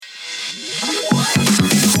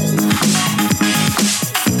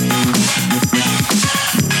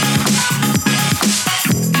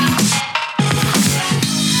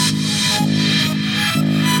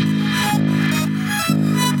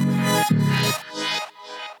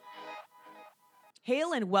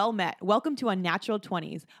Hail and well met. Welcome to Unnatural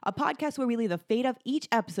 20s, a podcast where we leave the fate of each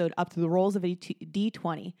episode up to the rolls of a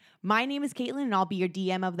D20. My name is Caitlin, and I'll be your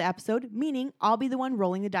DM of the episode, meaning I'll be the one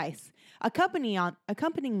rolling the dice.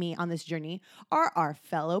 Accompanying me on this journey are our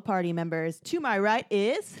fellow party members. To my right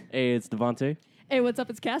is... Hey, it's Devontae. Hey, what's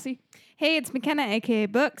up? It's Cassie. Hey, it's McKenna, aka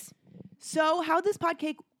Books. So, how this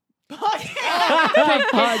podcast...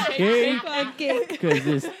 Cake. Because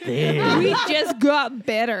it's thick. We just got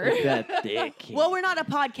better. That thick. Well, we're not a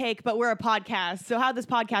pod cake, but we're a podcast. So how this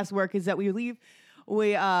podcast works is that we'll be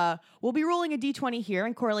rolling a D20 here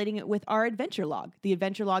and correlating it with our adventure log. The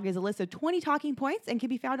adventure log is a list of 20 talking points and can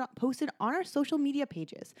be posted on our social media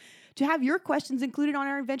pages. To have your questions included on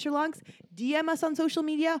our adventure logs, DM us on social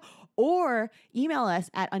media or email us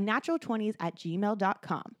at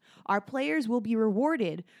unnatural20s@gmail.com. Our players will be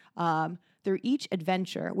rewarded through each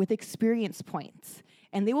adventure with experience points.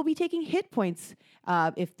 And they will be taking hit points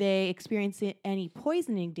if they experience any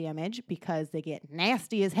poisoning damage because they get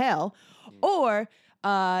nasty as hell, or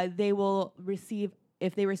they will receive,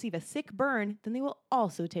 if they receive a sick burn, then they will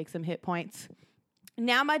also take some hit points.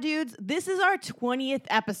 Now, my dudes, this is our 20th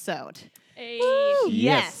episode. Hey.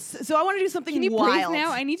 Yes. So I want to do something Can you wild. breathe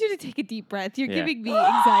now? I need you to take a deep breath. You're Yeah. giving me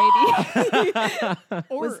anxiety.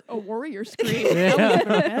 Or a warrior scream.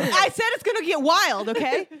 I said it's going to get wild,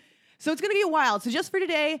 okay? So it's going to get wild. So just for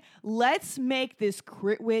today, let's make this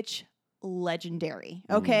Crit Witch legendary,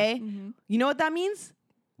 okay? Mhm. You know what that means?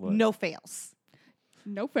 What? No fails.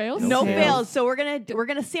 No fails. No fails. fails. So we're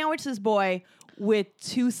gonna sandwich this boy with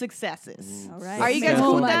 2 successes. All right. Are you guys So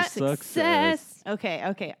cool with much that? Success.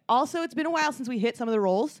 Okay. Also, it's been a while since we hit some of the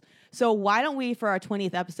rolls. So why don't we, for our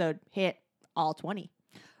 20th episode, hit all 20?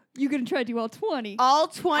 You gonna try to do all 20? All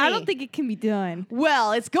 20. I don't think it can be done.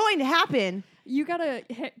 Well, it's going to happen. You gotta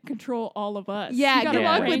control all of us. Yeah, You gotta good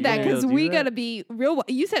Yeah, luck rein with that it in. because Do we that. gotta be real.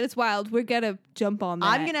 You said it's wild. We're gonna jump on that.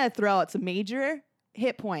 I'm going to throw out some major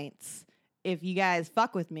hit points if you guys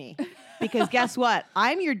fuck with me. Because guess what?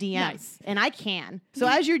 I'm your DM, Nice. and I can. So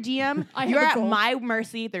as your DM, I have you're a at goal. my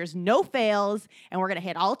mercy. There's no fails, and we're going to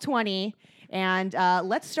hit all 20. And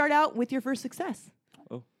let's start out with your first success.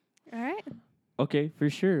 All right. Okay, for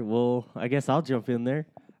sure. Well, I guess I'll jump in there.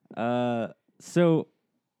 So,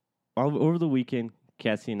 over the weekend,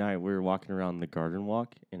 Cassie and I, we were walking around the Garden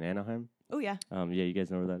Walk in Anaheim. Oh, yeah. Yeah, you guys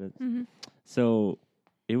know where that is? Mhm. So,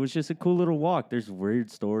 it was just a cool little walk. There's weird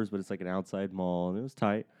stores, but it's like an outside mall, and it was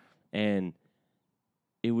tight. And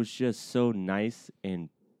it was just so nice and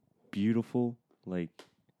beautiful. Like,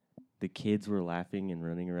 the kids were laughing and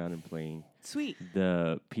running around and playing. Sweet.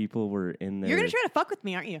 The people were in there. You're going to try to fuck with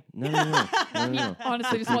me, aren't you? No.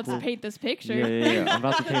 Honestly, just wants to paint this picture. Yeah. I'm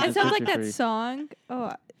about to paint It this sounds like picture for that you. song.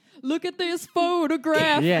 Oh, Look at this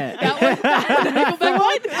photograph. Yeah. That one.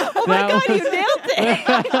 What? Oh, my That God, you nailed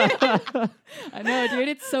it. I know, dude.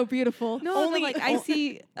 It's so beautiful. no, Only- like I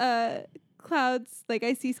see clouds. Like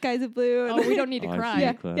I see skies of blue. Oh, we don't need to Oh, I cry. see.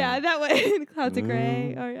 Yeah, Cloud. yeah, that way. Clouds of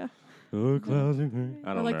gray. Mm. Oh yeah, Oh, clouds are gray.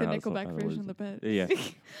 I Or don't like know the how to Nickelback song- version of the bit. Yeah.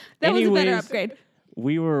 that was a better Anyways, upgrade.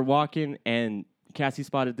 We were walking and Cassie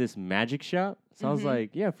spotted this magic shop. So I was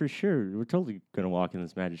like, yeah, for sure. We're totally going to walk in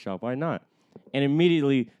this magic shop. Why not? And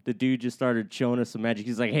immediately the dude just started showing us some magic.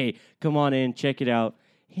 He's like, hey, come on in, check it out.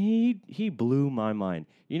 He blew my mind.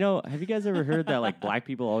 You know, have you guys ever heard that like black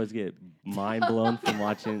people always get mind blown from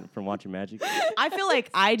watching magic? I feel like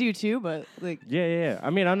I do too, but like, Yeah. I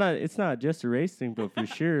mean, it's not just a race thing, but for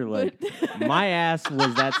sure, like, my ass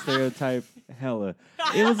was that stereotype hella.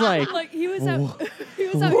 It was like he was out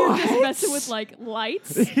here just messing with like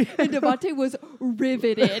lights, and Devontae was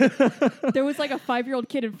riveted. There was like a 5-year-old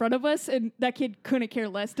kid in front of us, and that kid couldn't care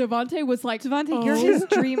less. Devontae was like, Devontae, you're his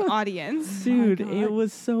dream audience. dude, God. it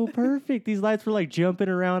was so perfect. These lights were like jumping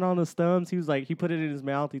around on the stumps. He was like, he put it in his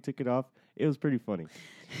mouth, he took it off. It was pretty funny.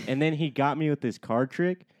 And then he got me with this card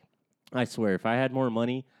trick. I swear, if I had more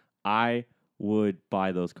money, I would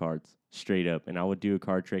buy those cards straight up, and I would do a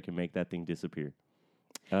card trick and make that thing disappear.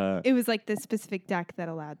 It was like the specific deck that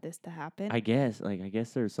allowed this to happen. I guess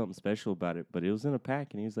there was something special about it, but it was in a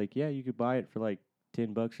pack, and he was like, "Yeah, you could buy it for like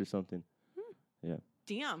 $10 or something."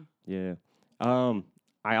 damn. Yeah.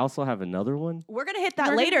 I also have another one. We're going to hit that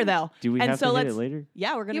We're later, though. Do we And have so to hit let's- it later?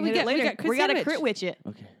 Yeah, we're going to Yeah, we hit got- it we later. got crit We got to sandwich. crit witch it.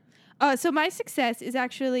 Okay. So my success is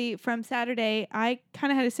actually from Saturday. I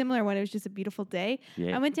kind of had a similar one. It was just a beautiful day.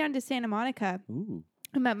 Yeah. I went down to Santa Monica. Ooh.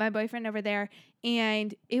 I met my boyfriend over there,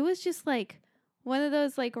 and it was just like one of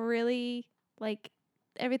those like really like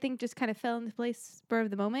everything just kind of fell into place spur of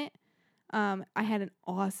the moment. I had an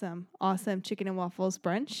awesome chicken and waffles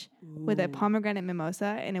brunch with a pomegranate mimosa,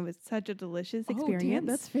 and it was such a delicious experience. Oh, damn,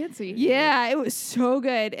 that's fancy. Yeah, it was so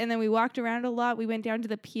good. And then we walked around a lot. We went down to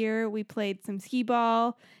the pier. We played some skee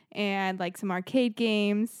ball and like some arcade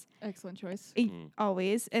games. Excellent choice.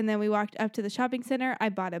 Always. And then we walked up to the shopping center. I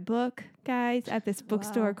bought a book, guys, at this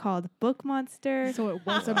bookstore Wow. called Book Monster. So it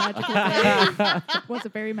was a magical day. It was a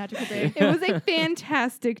very magical day. It was a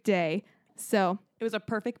fantastic day. So It was a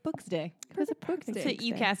perfect books day. it was a perfect day. To day.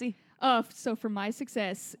 you, Cassie. So for my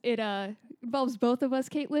success, it involves both of us,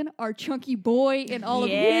 Caitlin, our chunky boy, and all of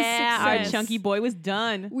his Yeah, our success. chunky boy was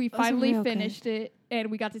done. We was finally real good. finished it, and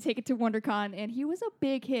we got to take it to WonderCon, and he was a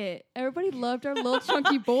big hit. Everybody loved our little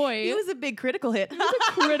chunky boy. He was a big critical hit. It was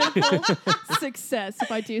a critical success,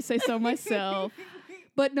 if I do say so myself.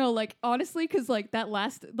 But no, like honestly, because like the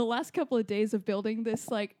last couple of days of building this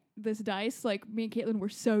dice, like me and Caitlin were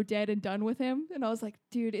so dead and done with him, and I was like,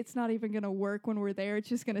 dude, it's not even gonna work when we're there. It's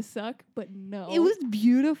just gonna suck. But no, It was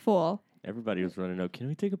beautiful. Everybody was running up. Can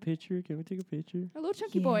we take a picture? Can we take a picture? our little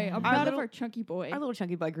chunky boy. Yeah. I'm Our proud of little- our chunky boy. Our little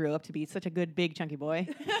chunky boy grew up to be such a good, big chunky boy.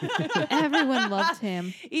 Everyone loved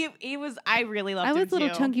him. He was. I really loved I him was little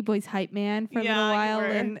too. chunky boy's hype man for a Yeah, little you while, were.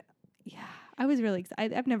 and yeah, I was really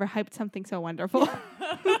excited. I've never hyped something so wonderful.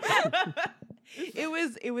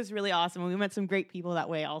 It was really awesome. We met some great people that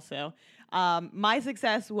way also. My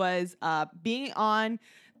success was being on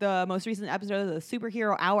the most recent episode of the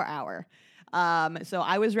Superhero Hour. So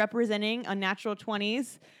I was representing Unnatural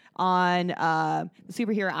 20s on the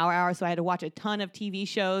Superhero Hour. So I had to watch a ton of TV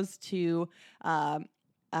shows to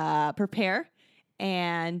prepare.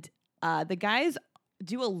 And the guys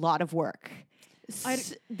do a lot of work.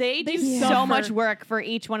 They do They so suffer. much work for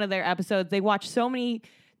each one of their episodes. They watch so many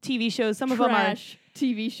TV shows. Some of them are Trash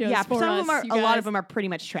TV shows. yeah, for some us, of them are. you A lot guys. of them are pretty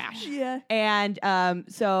much trash. Yeah. And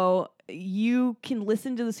so you can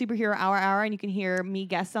listen to the Superhero Hour, and you can hear me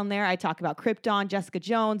guests on there. I talk about Krypton, Jessica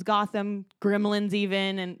Jones, Gotham, Gremlins,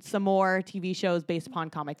 even, and some more TV shows based upon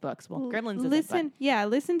comic books. Well, Gremlins isn't,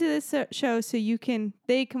 listen to this show so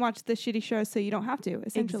they can watch the shitty show so you don't have to.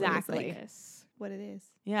 Essentially, is, Exactly. like, Yes. what it is.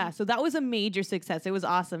 Yeah, so that was a major success. It was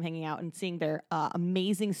awesome hanging out and seeing their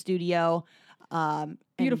amazing studio. And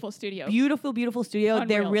Beautiful studio. beautiful studio.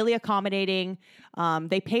 They're Unreal. really accommodating.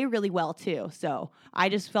 They pay really well too. So I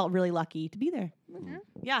just felt really lucky to be there.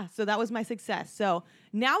 Yeah, so that was my success. So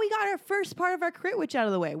now we got our first part of our Crit Witch out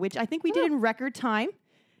of the way, which I think we did in record time.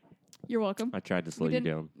 You're welcome. I tried to slow you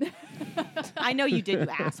down. I know you did, you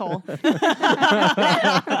asshole.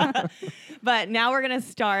 But now we're gonna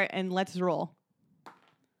start and let's roll.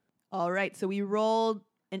 All right, so we rolled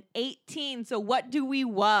an 18. So what do we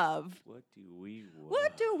love? What do we want?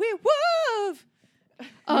 What do we love?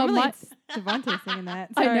 Normally my- it's Devontae singing that.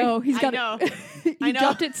 I Sorry. know he's I got know. it. He I know.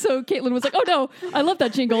 dropped it, so Caitlin was like, "Oh no, I love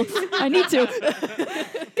that jingle. I need to."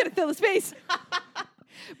 Gotta fill the space.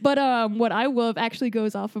 But what I love actually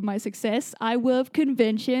goes off of my success. I love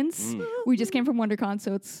conventions. We just came from WonderCon,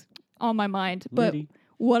 so it's on my mind. But Liddy.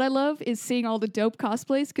 what I love is seeing all the dope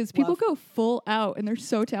cosplays because people Love. go full out and they're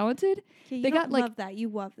so talented. Yeah, you They don't got, like- love that. You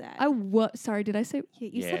love that. Sorry, did I say yeah,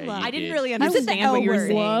 you Yeah, said you love. I didn't did. really said the understand what you were L word.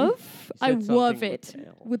 saying. love. I said love something it with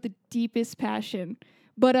L. with the deepest passion.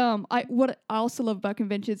 But what I also love about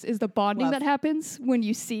conventions is the bonding Love. that happens when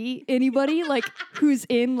you see anybody like who's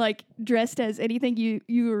in like dressed as anything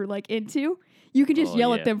you are like into. You can just Oh, yell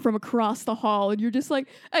yeah. at them from across the hall, and you're just like,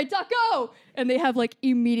 "Hey, Taco!" And they have like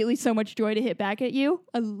immediately so much joy to hit back at you.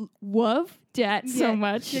 I love that so Yeah,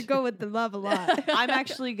 much. You go with the love a lot. I'm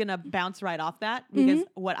actually gonna bounce right off that because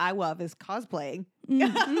what I love is cosplaying. For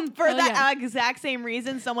Hell that yeah. exact same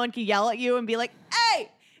reason, someone can yell at you and be like, "Hey,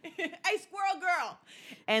 hey, squirrel girl,"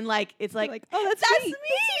 and like it's like, like, oh, that's "That's me.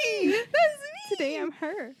 me. That's me." Today I'm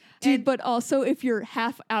her. Dude, but also if you're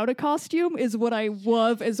half out of costume is what I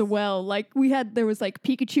love as well. Like there was like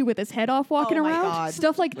Pikachu with his head off walking Oh my around, God.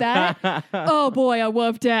 stuff like that. Oh boy, I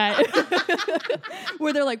love that.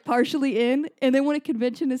 Where they're like partially in, and then when a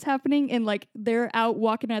convention is happening and like they're out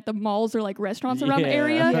walking at the malls or like restaurants around the Yeah.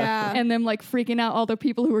 area, Yeah. and them like freaking out all the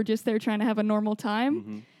people who are just there trying to have a normal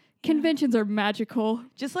time. Conventions are magical.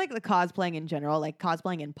 Just like the cosplaying in general, like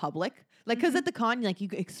cosplaying in public, like because at the con, like you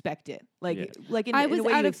expect it, like Yeah. like in, I in was a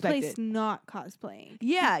way out you of expect place it. not cosplaying.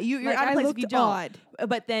 Yeah, you're Like, out I of place if looked you don't. odd.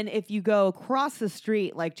 But then if you go across the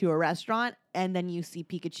street, like to a restaurant, and then you see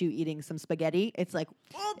Pikachu eating some spaghetti, it's like,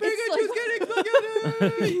 oh, It's Pikachu's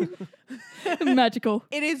getting spaghetti. Magical.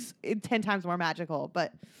 It is 10 times more magical.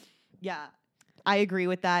 But yeah, I agree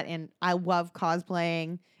with that, and I love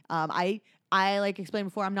cosplaying. I like explained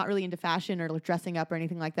before, I'm not really into fashion or like dressing up or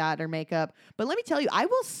anything like that or makeup. But let me tell you, I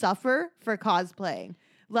will suffer for cosplaying.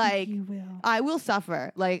 Like You will. I will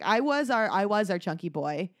suffer. Like I was our chunky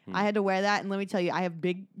boy. I had to wear that, and let me tell you, I have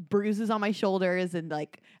big bruises on my shoulders, and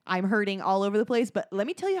like I'm hurting all over the place. But let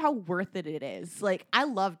me tell you how worth it is. Like I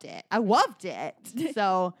loved it.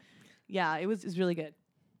 So yeah, it was really good.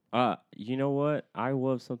 You know what? I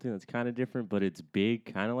love something that's kind of different, but it's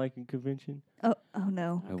big, kind of like a convention. Oh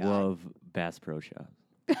no. I love Bass Pro Shops.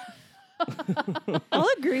 I'll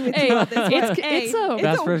agree with Hey, you on this one. it's a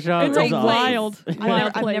Bass Pro Shops it's a is awesome. wild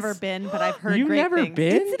I've place. never been, but I've heard You've great never things.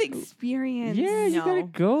 been? It's an experience. Yeah, you gotta No.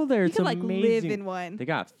 go there. You It's can like amazing. live in one. They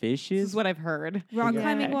got This fishes, is what I've heard. Rock Yeah.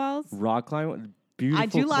 climbing walls. rock climbing, beautiful I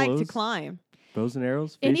do like to clothes, climb. bows and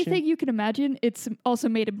arrows, fishing. Anything you can imagine, it's also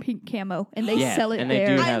made in pink camo, and they Yeah, sell it and they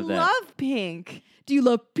there. do I have that. love pink. Do you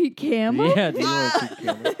love pink camo? Yeah, they want to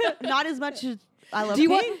camera. Not as much as I love Do you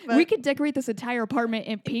pink. want? but, We could decorate this entire apartment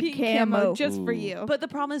in pink, Pink camo. just for Ooh. you. but the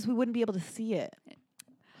problem is we wouldn't be able to see it.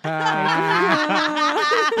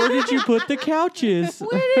 Where did you put the couches?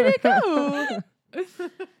 Where did it go?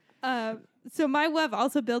 So my WUV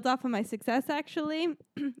also builds off of my success, actually.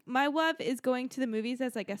 My WUV is going to the movies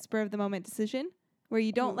as like a spur of the moment decision where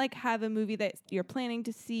you don't like have a movie that you're planning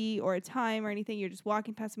to see or a time or anything. You're just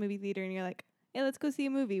walking past a movie theater and you're like, hey, let's go see a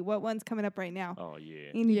movie. What one's coming up right now? Oh yeah.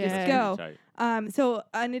 And you Yeah. just go. Tight. So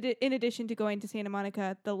in addition to going to Santa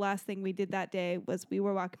Monica, the last thing we did that day was we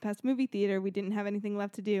were walking past a movie theater. We didn't have anything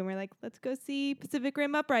left to do. And we're like, let's go see Pacific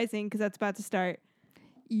Rim Uprising because that's about to start.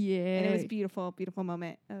 Yeah. And it was beautiful, beautiful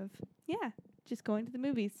moment of, just going to the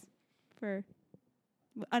movies for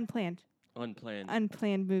unplanned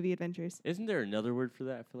Unplanned. movie adventures. Isn't there another word for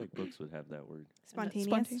that? I feel like books would have that word.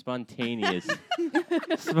 Spontaneous. Spontaneous.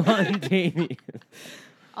 Spontaneous.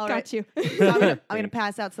 All right. Got you. So I'm gonna Thanks.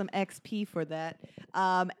 pass out some XP for that.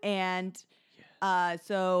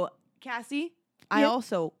 So Cassie, I Yep.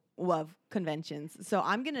 also love conventions. So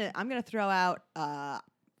I'm gonna throw out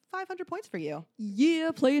 500 points for you.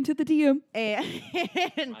 Yeah, play into the DM.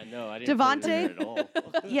 And I know. I didn't Devontae? play that at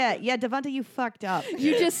all. yeah, Devonta, you fucked up.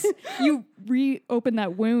 You reopen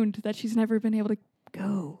that wound that she's never been able to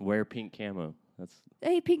go. Wear pink camo. That's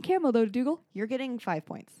Hey, pink camo though, Dougal. You're getting 5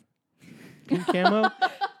 points. pink camo.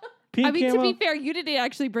 Pink I mean, camo. to be fair, you didn't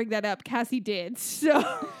actually bring that up. Cassie did. So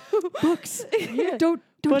Books. Don't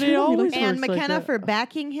But it turn on me always like And works like McKenna, that. for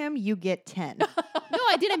backing him, you get 10. no,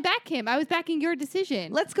 I didn't back him. I was backing your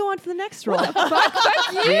decision. Let's go on to the next roll.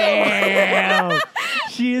 Fuck you. Damn.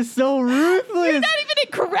 She is so ruthless. You're not even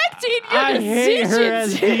correcting your I hate decisions. her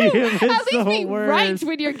as DM. It's At least so be worse. right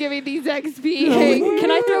when you're giving these XP. Hey,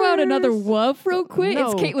 can I throw out another woof real quick?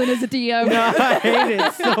 No. It's Caitlin as a DM. No, I hate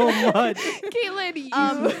it so much. Caitlin, you.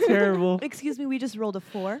 It's terrible. Excuse me, we just rolled a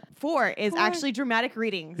 4. 4 is actually dramatic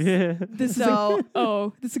readings. Yeah. This So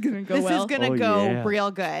is this is gonna go this well. is gonna Oh, go yeah.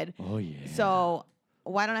 real good. Oh yeah. So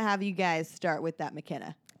why don't I have you guys start with that,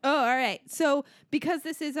 McKenna? Oh, all right. So, because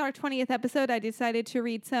this is our 20th episode, I decided to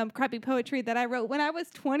read some crappy poetry that I wrote when I was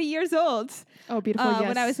 20 years old, Oh, beautiful. Yes.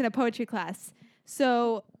 when I was in a poetry class.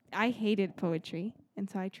 So, I hated poetry, and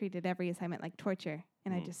so I treated every assignment like torture,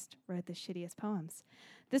 and I just wrote the shittiest poems.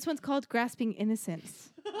 This one's called Grasping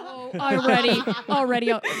Innocence. already.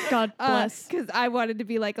 God bless. Because I wanted to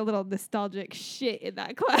be like a little nostalgic shit in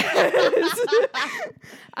that class.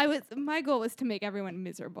 My goal was to make everyone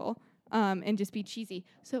miserable and just be cheesy.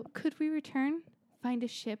 So could we return, find a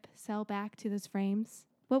ship, sail back to those frames?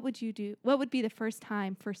 What would you do? What would be the first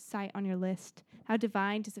time, first sight on your list? How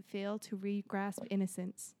divine does it feel to re-grasp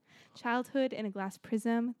innocence? Childhood in a glass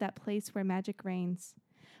prism, that place where magic reigns.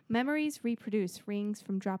 Memories reproduce rings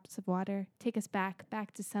from drops of water, take us back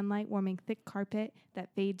to sunlight warming thick carpet that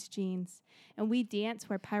fades jeans. And we dance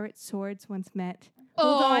where pirate swords once met.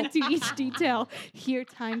 Hold on to each detail. Here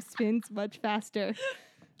time spins much faster.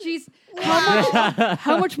 Jeez,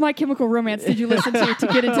 how much My Chemical Romance did you listen to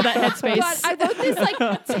get into that headspace? God, I wrote this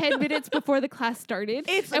like 10 minutes before the class started.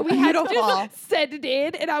 It's and we had to beautiful. just send it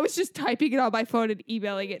in, and I was just typing it on my phone and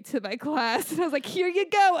emailing it to my class. And I was like, here you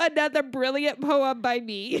go, another brilliant poem by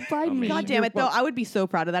me. By me. God damn it, though. I would be so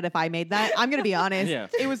proud of that if I made that. I'm gonna be honest. Yeah.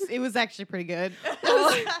 It was actually pretty good.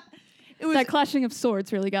 It was That clashing of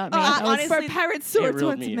swords really got me. Oh, I was- honestly, Where pirate swords reeled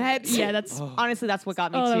once me in. met. yeah, that's honestly that's what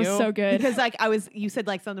got me Oh, too. that was so good. Because like you said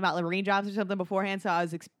like something about like raindrops or something beforehand, so I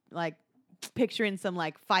was like picturing some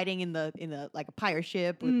like fighting in the like a pirate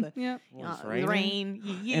ship with the Yeah. Well, it's the raining.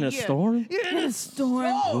 rain. In a storm? In a storm.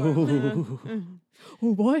 Ooh.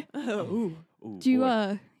 oh boy. Ooh. Ooh, Do you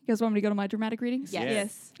boy. you guys want me to go to my dramatic readings? Yes.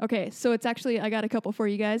 Yes. Okay, so it's actually I got a couple for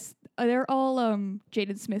you guys. They're all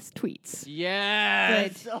Jaden Smith's tweets.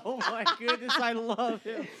 Yes. Oh my goodness, I love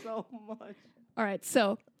him so much. All right,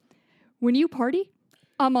 so when you party,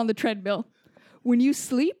 I'm on the treadmill. When you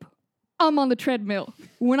sleep, I'm on the treadmill.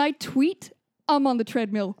 When I tweet, I'm on the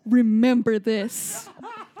treadmill. Remember this.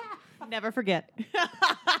 Never forget.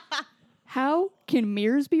 How can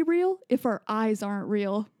mirrors be real if our eyes aren't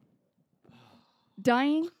real?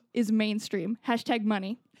 Dying is mainstream. Hashtag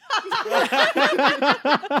money. I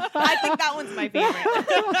think that one's my favorite.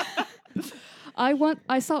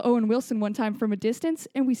 I saw Owen Wilson one time from a distance,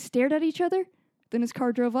 and we stared at each other. Then his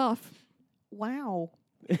car drove off. Wow.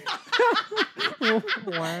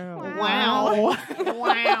 Wow. Wow.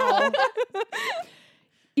 Wow.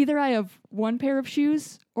 Either I have one pair of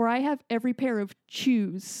shoes, or I have every pair of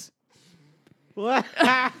chews. What?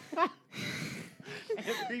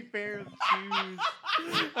 Every pair of shoes.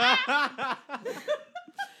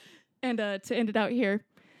 And to end it out here,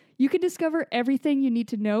 you can discover everything you need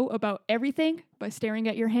to know about everything by staring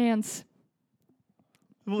at your hands.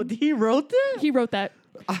 Well, he wrote that? He wrote that.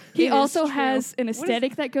 He It is also true. has an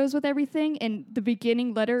aesthetic that goes with everything, and the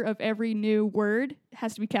beginning letter of every new word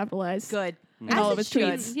has to be capitalized. Good. And all of his should.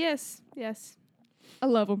 tweets. Yes, yes. I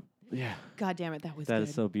love him. Yeah. God damn it, that was That good.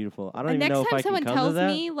 is so beautiful. I don't And even know next if I time can someone come to tells that.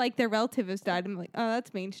 me like their relative has died, I'm like, oh,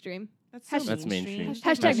 that's mainstream. That's That's mainstream.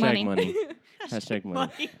 Hashtag money. Hashtag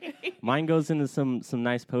money. Mine goes into some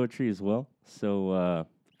nice poetry as well. So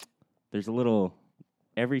there's a little,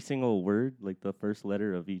 every single word, like the first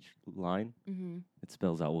letter of each line, Mm-hmm. it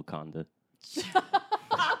spells out Wakanda.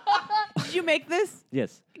 Did you make this?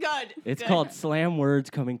 Yes. Good. It's Good. called Slam Words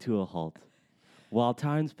Coming to a Halt. While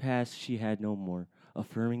times passed, she had no more,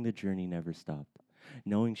 affirming the journey never stopped,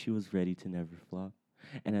 knowing she was ready to never flop.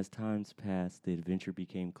 And as times passed, the adventure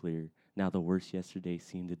became clear. Now the worst yesterday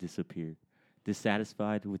seemed to disappear.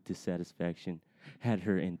 Dissatisfied with dissatisfaction, had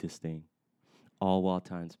her in disdain. All while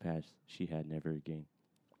times passed, she had never again.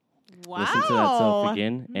 Wow. Listen to that self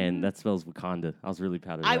again, and that spells Wakanda. I was really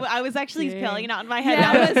proud of that. I was actually Dang. spelling it out in my head.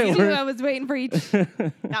 Yeah, That I was was, too. I was waiting for each.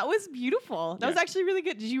 that was beautiful. That was Yeah. actually really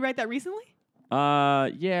good. Did you write that recently?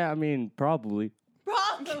 Yeah, I mean, probably.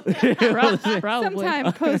 Probably. Probably.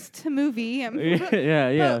 Sometime post movie.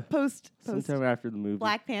 yeah. Post Sometime after the movie.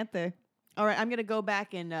 Black Panther. All right, I'm gonna go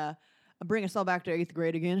back and bring us all back to 8th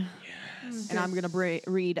grade again. And I'm gonna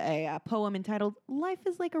read a poem entitled "Life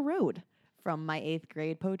is Like a Road" from my 8th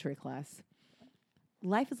grade poetry class.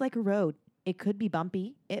 Life is like a road. It could be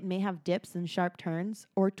bumpy. It may have dips and sharp turns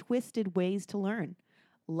or twisted ways to learn.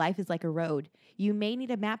 Life is like a road. You may need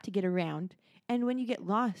a map to get around, and when you get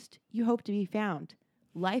lost, you hope to be found.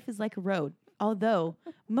 Life is like a road, although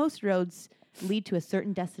most roads lead to a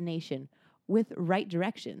certain destination with right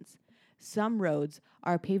directions. Some roads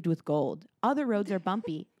are paved with gold. Other roads are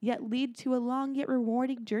bumpy, yet lead to a long yet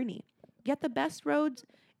rewarding journey. Yet the best road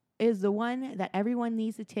is the one that everyone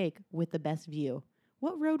needs to take with the best view.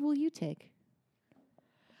 What road will you take?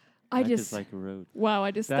 I Life just is like a road. wow.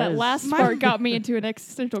 I just That that is- last My- part got me into an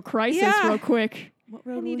existential crisis Yeah. real quick. What I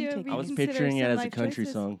road will need you to take? I was Reconsider picturing it some as a life country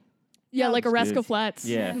choices. song. Yeah, like That's Rascal good. Flats.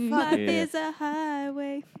 Yeah. Life Yeah. is a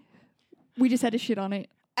highway. We just had to shit on it.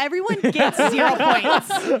 Everyone gets 0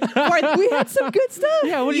 points. We had some good stuff.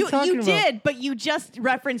 Yeah, what are you talking about? did, but you just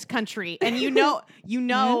referenced country, and you know.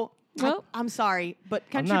 Well- I'm sorry, but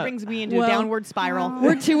country not- brings me into a Well- downward spiral. Well-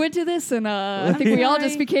 We're too into this, and I think we all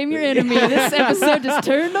just sorry. became your enemy. This episode just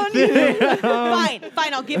turned on you. Fine.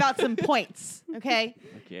 I'll give out some points. Okay,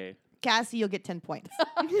 Okay. Cassie, you'll get 10 points.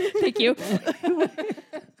 Thank you.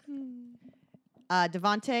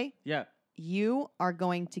 Devonte, Yeah. you are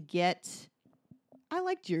going to get. I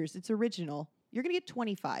liked yours. It's original. You're gonna get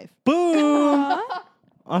 25. Boom!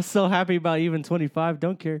 I'm so happy about even 25.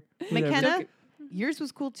 Don't care. Whatever. McKenna, yours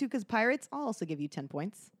was cool too because pirates. I'll also give you 10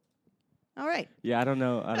 points. All right. Yeah, I don't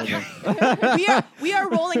know. I don't know. we are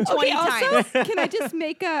rolling 20 Okay, also, times. can I just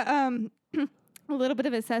make a little bit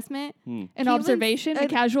of assessment? An Keelan's- observation, a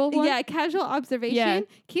casual one. Yeah, a casual observation. Yeah.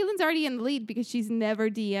 Keelan's already in the lead because she's never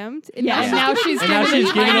DM'd. Yeah, and now she's And now giving she's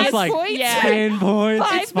us giving us minus like points. Yeah. 10 points.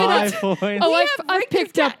 Five It's 5 minutes. points. Oh, I've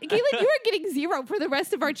picked up. Keelan, you are getting 0 for the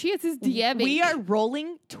rest of our chances DMing. We are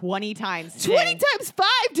rolling 20 times. 20 today. times 5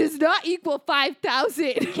 does not equal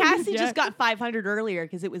 5,000. Cassie Yeah. just got 500 earlier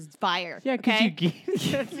because it was fire. Yeah, because okay? you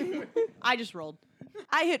gave. I just rolled.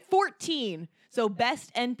 I hit 14. So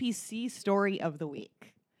best NPC story of the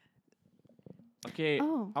week. Okay,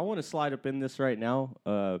 Oh. I want to slide up in this right now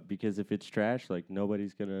because if it's trash, like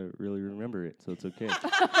nobody's gonna really remember it, so it's okay.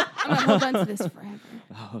 I'm going to hold on to this forever.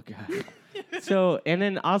 Oh god. So and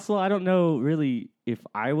then also I don't know really if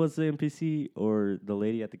I was the NPC or the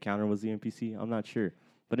lady at the counter was the NPC. I'm not sure.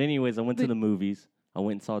 But anyways, I went to the movies. I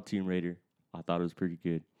went and saw Tomb Raider. I thought it was pretty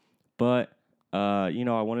good. But I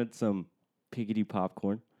wanted some piggity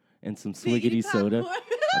popcorn and some swiggity soda.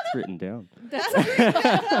 That's written down. That's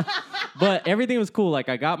But everything was cool. Like,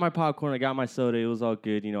 I got my popcorn, I got my soda. It was all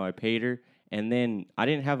good. You know, I paid her. And then I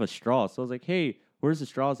didn't have a straw. So I was like, hey, where's the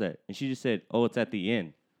straws at? And she just said, oh, it's at the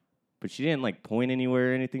end. But she didn't, like, point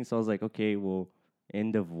anywhere or anything. So I was like, okay, well,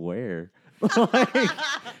 end of where? Like,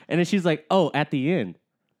 and then she's like, oh, at the end.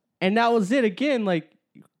 And that was it. Again, like,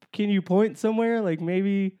 can you point somewhere? Like,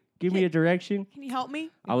 maybe give me a direction? Can you help me?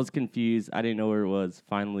 I was confused. I didn't know where it was.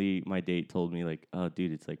 Finally, my date told me, like, oh,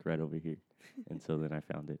 dude, it's, like, right over here. And so then I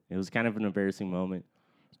found it. It was kind of an embarrassing moment.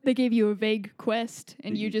 They gave you a vague quest,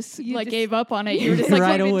 and you just You like just- gave up on it. You were just like,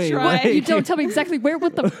 right "Let me away. try." Like- You don't tell me exactly where.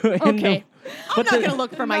 What the? And Okay. I'm not gonna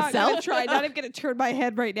look for I'm not gonna myself. try. Not even gonna turn my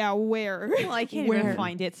head right now. Where? Well, I can't Where? even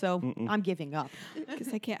find it, so I'm giving up.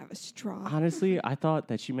 Because I can't have a straw. Honestly, I thought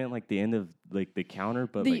that she meant, like, the end of, like, the counter,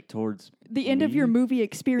 but, The- like, towards The end of me. your movie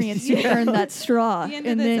experience, you earn that straw, The end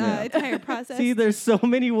of and this then entire process. See, there's so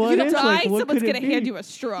many what you ifs. die, Like, what someone's could it gonna be? hand you a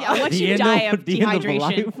straw. Yeah, once The you end die of the end dehydration.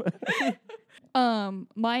 life.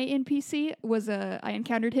 my NPC was I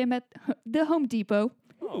encountered him at the Home Depot,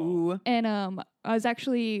 Ooh. and I was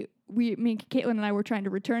actually me and Caitlin and I were trying to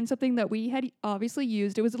return something that we had obviously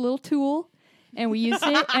used. It was a little tool, and we used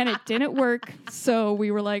it, and it didn't work. So we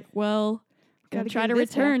were like, well, Gotta gotta try give to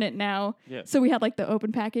this return it now. Yeah. So we had like the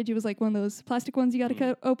open package. It was like one of those plastic ones you got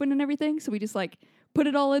to open and everything. So we just like put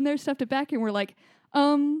it all in there, stuffed it back, and we're like,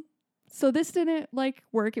 so this didn't like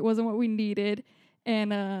work. It wasn't what we needed.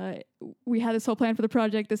 And we had this whole plan for the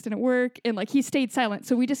project. This didn't work. And like he stayed silent.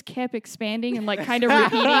 So we just kept expanding and like kind of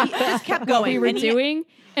repeating Just kept what going. we were And he- doing.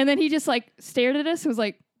 And then he just like stared at us and was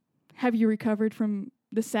like, have you recovered from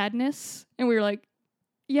the sadness? And we were like,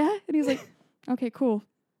 yeah. And he was like, okay, cool.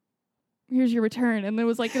 Here's your return. And there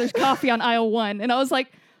was like, there's coffee on aisle 1. And I was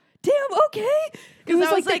like, damn, okay. It was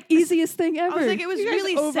I like was like, the easiest thing ever. I was like, it was You guys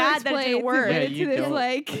really sad that it didn't over-explained work. Yeah, into you this, don't.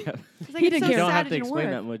 like, It's like, He it's didn't so care. You don't sad have it to didn't explain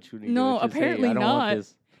work. that much when you No, do it. Just say, apparently I don't not. want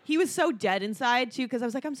this. He was so dead inside too, because I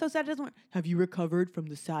was like, I'm so sad it doesn't work. Have you recovered from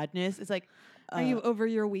the sadness? It's like, are you over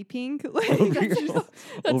your weeping? Like, Over, that's just-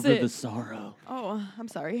 over it. the sorrow. Oh, I'm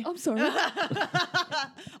sorry. I'm sorry.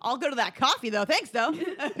 I'll go to that coffee though. Thanks though.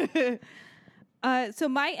 so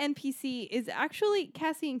my NPC is actually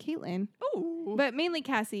Cassie and Caitlin, Ooh. but mainly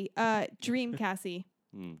Cassie. Dream Cassie.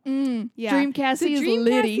 Yeah. Dream Cassie is Dream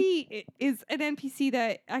litty. Cassie is an NPC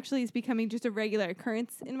that actually is becoming just a regular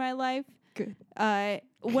occurrence in my life. Good.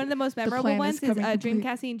 One of the most memorable plan ones is is coming Dream complete.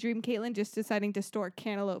 Cassie and Dream Caitlin just deciding to store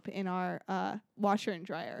cantaloupe in our washer and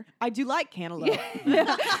dryer. I do like cantaloupe.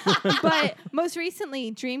 But most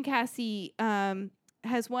recently, Dream Cassie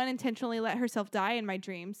has one intentionally let herself die in my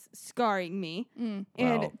dreams, scarring me. Mm.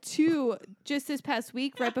 And Wow. 2, just this past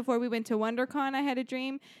week, right before we went to WonderCon, I had a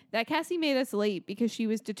dream that Cassie made us late because she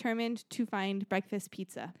was determined to find breakfast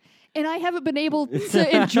pizza. And I haven't been able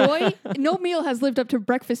to enjoy. No meal has lived up to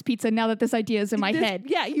breakfast pizza now that this idea is in my This- head.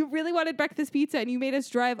 Yeah, you really wanted breakfast pizza, and you made us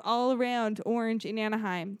drive all around Orange and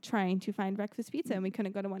Anaheim trying to find breakfast pizza, and we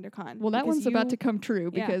couldn't go to WonderCon. Well, that because one's about you- to come true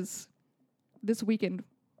Yeah. because this weekend.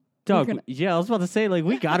 Doug, gonna- yeah, I was about to say, like,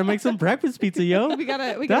 we gotta make some breakfast pizza, yo. We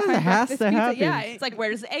gotta That find has breakfast to pizza. happen. Yeah, It's like,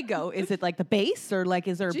 where does the egg go? Is it like the base, or like,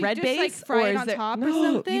 is there a bread just base, like fry or it is on there? top or No,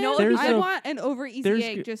 something. you know what There's I a- want an over easy there's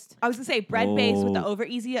egg. g- Just I was gonna say bread base with the Oh. over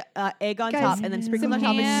easy egg on Guys, top, and then sprinkled on some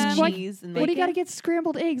top is ham. What- cheese and What do you got to bacon. get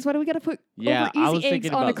scrambled eggs? Why do we got to put Yeah, over I easy was eggs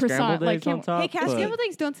thinking on a about croissant? scrambled Like, eggs on top. Hey, Cass, but scrambled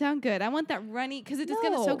eggs don't sound good. I want that runny because it's just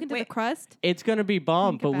gonna No. soak into the Wait. crust. it's gonna be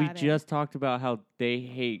bomb, Think but we about it. just talked about how they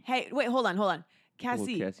hate. Hey, wait, hold on.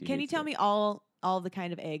 Cassie, Cassie can you hates tell it. me all the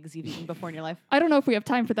kind of eggs you've eaten before in your life? I don't know if we have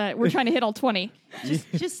time for that. We're trying to hit all 20.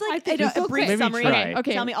 Just I like think a it's okay. brief Maybe summary. try.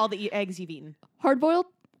 Okay. Tell me all the eggs you've eaten. Hard boiled,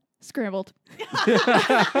 scrambled.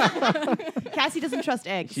 Cassie doesn't trust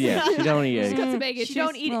eggs. Yeah, she don't eat eggs. Got some egg She issues.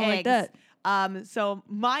 don't eat Well, like eggs. that. So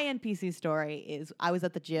my NPC story is I was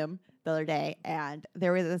at the gym the other day, and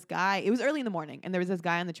there was this guy. It was early in the morning, and there was this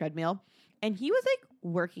guy on the treadmill, and he was like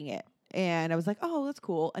working it. And I was like, oh, that's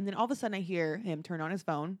cool. And then all of a sudden, I hear him turn on his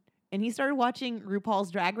phone, and he started watching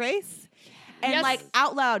RuPaul's Drag Race. And Yes. like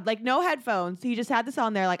out loud, like no headphones. He just had this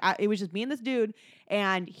on there. Like it was just me and this dude,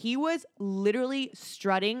 and he was literally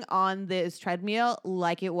strutting on this treadmill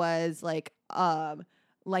like it was like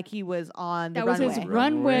he was on the That was runway. his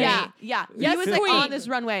runway. Yeah. Yes, he was like queen. on this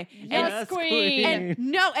runway. Yes, queen. And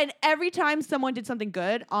no, and every time someone did something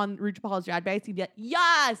good on RuPaul's Drag Race, he'd be like,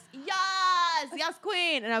 yes,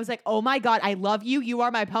 queen. And I was like, oh my God, I love you. You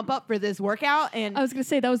are my pump up for this workout. And I was going to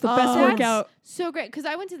say that was the best Oh. workout. So great because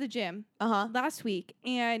I went to the gym uh-huh. last week,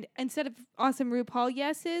 and instead of awesome RuPaul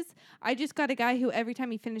yeses, I just got a guy who every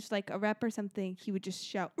time he finished like a rep or something, he would just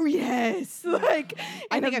shout yes, like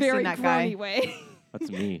I in think a I've seen very that guy. groany way. That's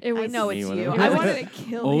me. It I was know me it's when you. I'm- I I was wanted wanted to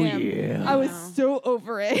kill Oh, him. yeah. I was Wow. so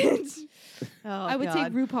over it. Oh, I would God.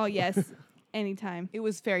 take RuPaul, yes, anytime. It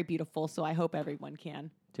was very beautiful, so I hope everyone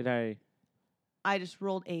can. Did I? I just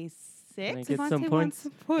rolled a Can I 6. get Devontae some wants points?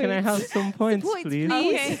 some points. Can I have some points, points, please?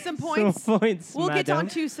 please. Okay, some points. Some points, We'll get madam. on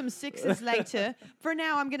to some 6s later. For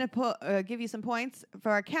now, I'm going to give you some points.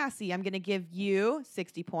 For Cassie, I'm going to give you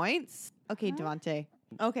 60 points. Okay, Huh? Devontae.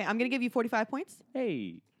 Okay, I'm going to give you 45 points.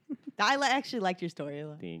 Hey, Actually liked your story a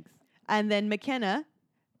lot. thanks. And then McKenna,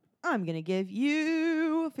 I'm going to give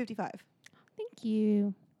you 55. Thank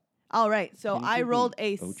you. All right, so Can you I give me rolled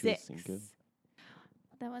a Ocho 6. Cinco?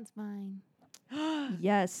 That one's mine.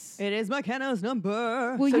 yes. It is McKenna's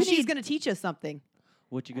number. Well, so you she's need- going to teach us something.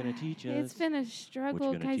 What you gonna teach us? It's been a What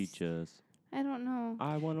struggle, you gonna guys. teach us? I don't know.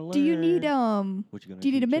 I want to learn. Do you need What you gonna Do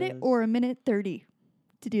you need a teach minute us? or a minute 30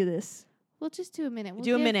 to do this? We'll just do a minute. We'll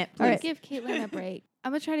Do a give- minute, we'll please. give Caitlin a break.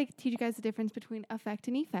 I'm gonna try to teach you guys the difference between effect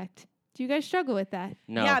and effect. Do you guys struggle with that?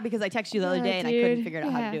 No, Yeah, because I texted you the other Yeah, day and I couldn't dude. figure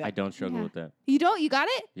out how to Yeah. do it. I don't struggle Yeah. with that. You don't? You got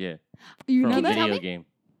it? Yeah, You from know a that? video game.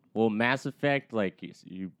 Well, Mass Effect, like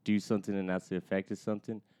you do something and that's the effect of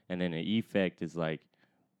something, and then an effect is like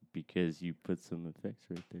because you put some effects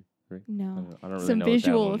right there. Right? I No. don't really Some know what that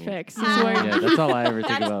visual one means. effects is Ah. where Yeah, that's all I ever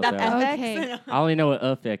think about That's that. Okay. FX. I only know what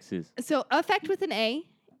effects is. So effect with an A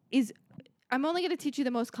is. I'm only gonna teach you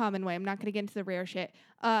the most common way. I'm not gonna get into the rare shit.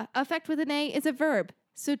 Effect with an A is a verb.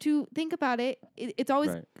 So to think about it, it's always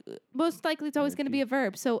Right. most likely it's always Right, going to be a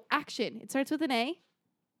verb. So action. It starts with an A.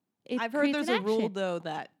 It I've heard creates there's an a rule action. though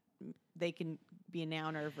that they can be a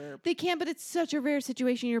noun or a verb. They can, but it's such a rare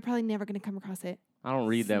situation. You're probably never going to come across it. I don't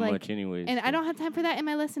read It's that like- much anyways. And I so- don't have time for that in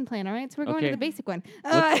my lesson plan. All right, so we're going to Okay. the basic one.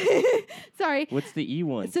 What's- Sorry. What's the E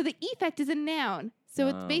one? So the effect is a noun. So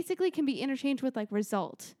it Oh. basically can be interchanged with like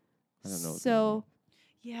result. I don't know what that So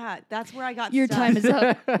Yeah, that's where I got Your stuck. time is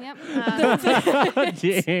up. yep.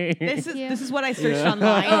 Dang. This is Yeah. this is what I searched Yeah.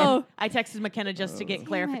 online. Oh. I texted McKenna just to get Damn it.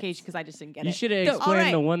 clarification because I just didn't get You it. should have All explained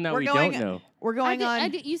right, the one that we're we going- don't know. We're going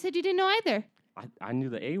on. You said you didn't know either. I knew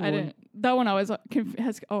the A I one. didn't. That one always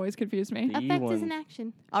has always confused me. The E Effect is one. an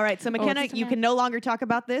action. All right, so McKenna, it's a you can no longer talk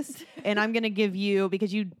about this, and I'm gonna give you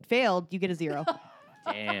because you failed. You get a 0.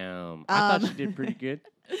 Damn. I thought Um, she did pretty good.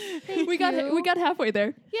 Thank We got you. halfway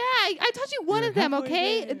there. Yeah, I taught you one You're of them. halfway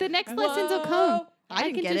Okay, there. the next lessons will come. I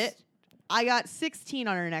didn't can get just- it. I got 16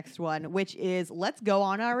 on our next one, which is let's go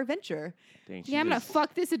on our adventure. Dang, she Yeah, I'm gonna just-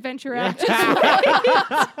 fuck this adventure Yeah.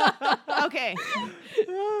 up. Okay.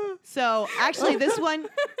 So actually, this one,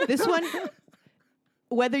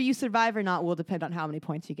 whether you survive or not will depend on how many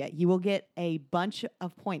points you get. You will get a bunch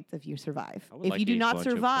of points if you survive. I would If like you do a not bunch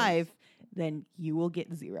of survive, then you will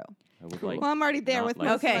get 0. I would Cool. like. Well, I'm already there Not with like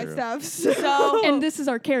most Okay. of my stuff. So And this is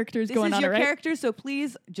our characters this going is on, your it, right? character. So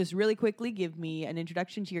please, just really quickly, give me an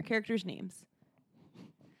introduction to your characters' names.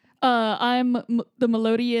 I'm the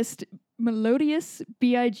melodious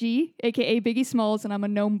Big, aka Biggie Smalls, and I'm a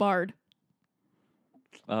gnome bard.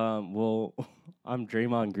 Well, I'm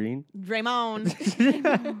Draymond Green.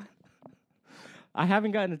 Draymond. I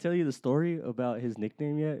haven't gotten to tell you the story about his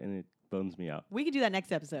nickname yet, and it bums me out. We can do that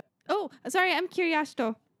next episode. Oh, sorry, I'm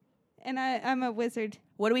Kiryasto, and I'm a wizard.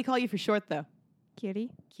 What do we call you for short, though?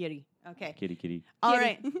 Kitty. Kitty. Okay. Kitty, kitty. All Kitty.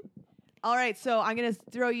 right. All right. So I'm going to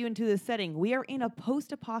throw you into this setting. We are in a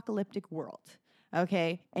post apocalyptic world.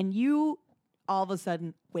 Okay. And you all of a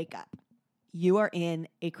sudden wake up. You are in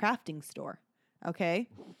a crafting store. Okay.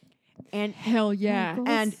 And Hell yeah. Michael.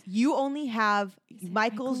 and you only have it Michael's,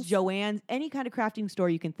 Michael's? Joanne's, any kind of crafting store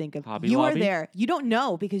you can think of. Hobby you Lobby? are there. You don't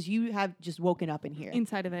know because you have just woken up in here.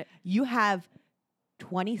 Inside of it. You have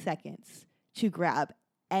 20 seconds to grab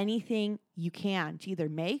anything you can to either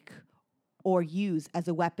make or use as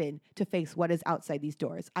a weapon to face what is outside these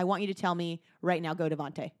doors. I want you to tell me right now, go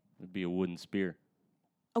Devontae. It'd be a wooden spear.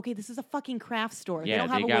 Okay, this is a fucking craft store. Yeah, they don't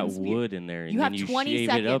have a got wooden spear. wood in there, and You then have you 20 shave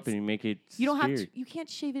it up seconds. and you make it. You don't have spear. to, you can't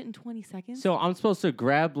shave it in 20 seconds. So I'm supposed to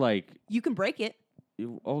grab like. You can break it.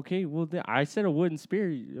 Okay, well then I said a wooden spear.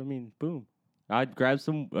 I mean, boom. I'd grab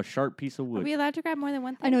a sharp piece of Are wood. we allowed to grab more than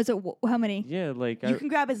one thing? I know. Is it how many? Yeah, like You can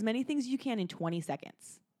grab as many things as you can in 20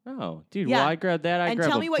 seconds. oh, dude. Yeah. Well, I grab that. I And grab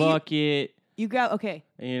tell a me what you- bucket. You grab, okay.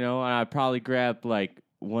 And I probably grab like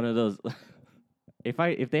one of those.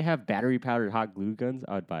 If they have battery powered hot glue guns,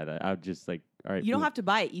 I would buy that. I would just like, all right. You don't boom. have to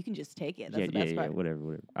buy it. You can just take it. That's yeah, the best yeah, part. yeah,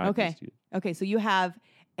 whatever. I'd Okay. just do it. Okay, so you have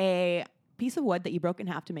a piece of wood that you broke in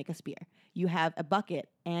half to make a spear. You have a bucket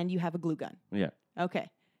and you have a glue gun. Yeah. Okay.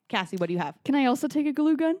 Cassie, what do you have? Can I also take a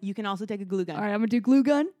glue gun? You can also take a glue gun. All right, I'm gonna do glue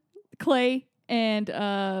gun, clay, and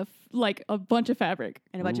like a bunch of fabric.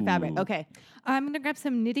 And a bunch of fabric. Ooh. Okay. I'm gonna grab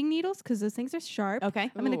some knitting needles because those things are sharp.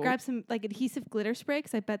 Okay. I'm gonna Ooh. grab some like adhesive glitter spray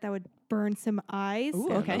because I bet that would burn some eyes.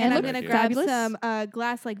 Ooh, okay. And I'm look gonna fabulous. grab some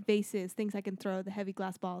glass like vases, things I can throw, the heavy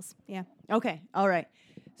glass balls. Yeah. Okay. All right.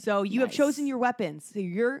 So you have Nice. chosen your weapons. So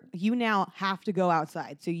you now have to go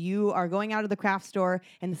outside. So you are going out of the craft store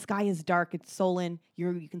and the sky is dark. It's sullen.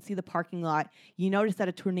 You can see the parking lot. You notice that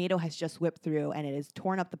a tornado has just whipped through and it has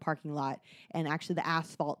torn up the parking lot, and actually the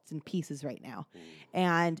asphalt's in pieces right now.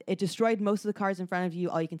 And it destroyed most of the cars in front of you.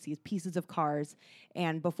 All you can see is pieces of cars.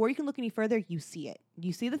 And before you can look any further, you see it.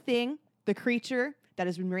 You see the thing, the creature that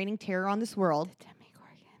has been raining terror on this world.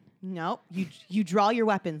 Demogorgon. No, you draw your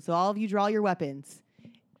weapons. So all of you draw your weapons,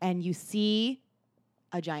 and you see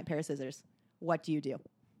a giant pair of scissors. What do you do?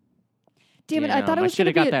 Damn it! I thought it was should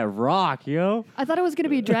gonna have be. got that rock, yo. I thought it was gonna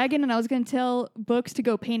be a dragon, and I was gonna tell Books to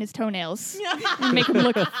go paint his toenails and make him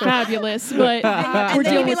look fabulous. But And we're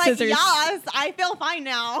then dealing you'd be with like, scissors. yes, I feel fine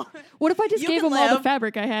now. What if I just You gave can him all the live.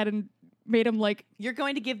 fabric I had and made him like, You're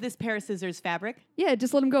going to give this pair of scissors fabric. yeah,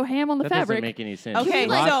 just let him go ham on the That fabric. doesn't make any sense. Okay,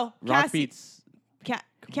 rock, so rock Cassie- beats. Yeah,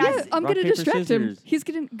 Cassie. I'm Rock, gonna paper, distract him. scissors. He's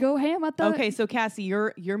gonna go ham at the. Okay, so Cassie,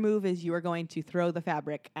 your move is you are going to throw the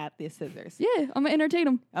fabric at the scissors. Yeah, I'm gonna entertain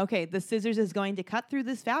him. Okay, the scissors is going to cut through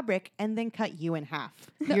this fabric and then cut you in half.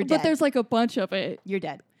 No, You're but dead. there's like a bunch of it. You're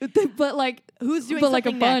dead. But like, Who's doing but like a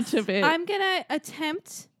something bunch next? of it. I'm gonna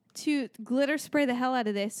attempt to glitter spray the hell out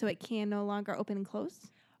of this so it can no longer open and close.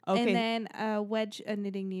 Okay. And then wedge a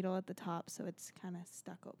knitting needle at the top so it's kind of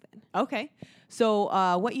stuck open. Okay.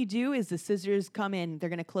 So what you do is the scissors come in, they're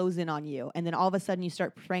going to close in on you. And then all of a sudden you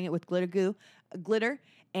start spraying it with glitter,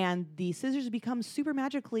 and the scissors become super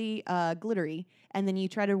magically glittery. And then you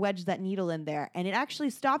try to wedge that needle in there, and it actually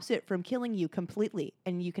stops it from killing you completely.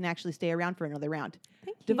 And you can actually stay around for another round.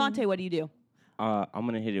 Thank you. Devontae, what do you do? I'm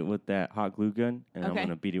gonna hit it with that hot glue gun, and I'm Okay.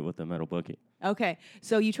 gonna beat it with a metal bucket. Okay.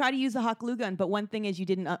 So you try to use the hot glue gun, but one thing is you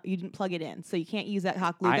didn't plug it in. So you can't use that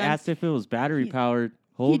hot glue I gun. asked if it was battery He- powered.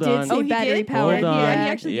 Hold did on. say Oh, he battery did? powered. Hold on. Yeah, he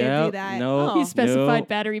Yeah, actually did do Yep, that. No, Oh. he specified no.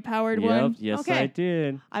 battery powered Yep, one. yes, Okay. I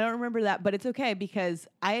did. I don't remember that, but it's okay because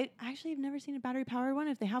I actually have never seen a battery powered one.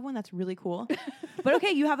 If they have one, that's really cool. But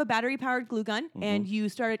okay, you have a battery powered glue gun and you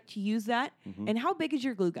start to use that. And how big is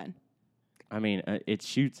your glue gun? I mean, it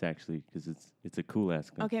shoots actually because it's a cool ass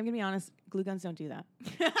gun. Okay, I'm gonna be honest. Glue guns don't do that.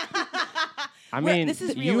 I We're- mean, this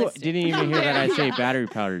is you realistic. didn't even hear that I say battery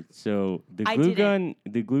powered. So the I glue didn't. gun.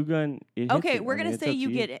 It hits Okay, it. we're I mean, gonna it's say up you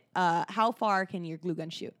to get it. How far can your glue gun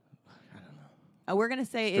shoot? I don't know. We're gonna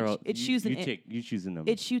say Girl, it you- shoots an you inch. take- You choose a number.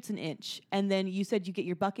 It shoots an inch, and then you said you get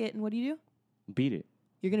your bucket, and what do? Beat it.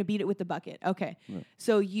 You're gonna beat it with the bucket. Okay. Yeah.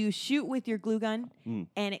 So you shoot with your glue gun, Mm.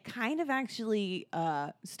 and it kind of actually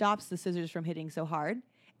stops the scissors from hitting so hard,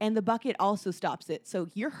 and the bucket also stops it. So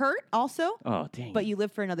you're hurt also, Oh dang. but you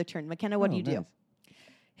live for another turn. McKenna, what do Oh, you do? nice.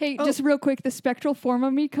 Hey, Oh. just real quick, the spectral form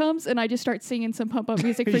of me comes and I just start singing some pump up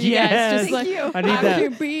music for you guys. Yes. Just like, I need that.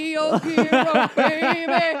 can be your hero,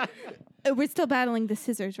 baby. We're still battling the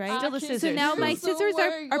scissors, right? Still the I can scissors. So now my sense the scissors way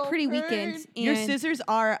are your pretty pain. weakened. Your and scissors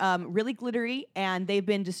are really glittery, and they've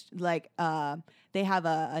been just like they have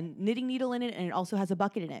a knitting needle in it, and it also has a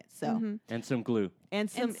bucket in it. So Mhm. And some glue.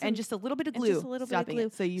 and some some- and just a little bit of and glue, just a little bit of stopping glue.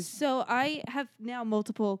 it. So you So I have now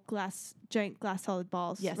multiple giant glass solid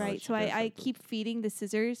balls, Yes. right? Oh, So she does I have those. keep feeding the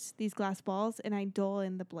scissors these glass balls, and I dull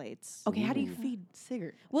in the blades. okay? How do you Ooh. feed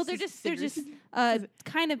cigar? Well, they're Scissors? just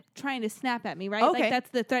kind of trying to snap at me, right? Okay. Like that's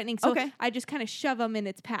the threatening. So Okay. I just kind of shove them in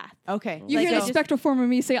its path. Okay. You Like, hear the so- spectral form of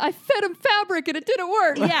me say, I fed him fabric and it didn't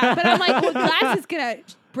work. Yeah, but I'm like, well, glass is gonna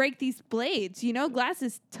break these blades. You know, glass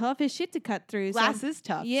is tough as shit to cut through. Glass so is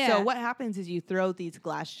tough. Yeah. So what happens is you throw these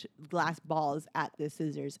glass balls at the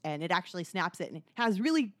scissors, and it actually snaps it, and it has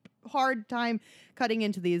really hard time cutting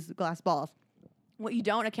into these glass balls. What you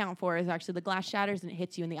don't account for is actually the glass shatters and it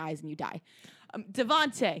hits you in the eyes and you die.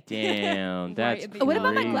 Devontae. Damn, that's in the what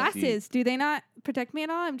about my crazy. glasses? Do they not protect me at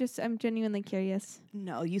all? I'm genuinely curious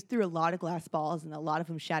No, you threw a lot of glass balls, and a lot of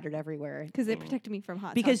them shattered everywhere. because they protected me from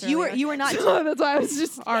hot. Because sauce you earlier. were not So that's why I was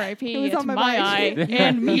just R.I.P. It was It's on my my mind. eye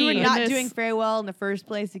and me. you were in not this. doing very well in the first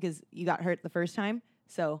place because you got hurt the first time.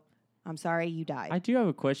 So I'm sorry you died. I do have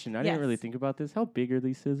a question. I didn't really Yes. think about this. How big are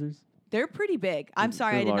these scissors? They're pretty big. I'm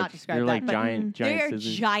sorry I They're did not large. describe They're that. like but giant they're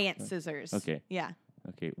scissors. giant scissors. Okay. Yeah.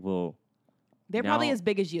 Okay, well, They're probably Now- as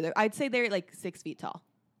big as you. I'd say they're like 6 feet tall.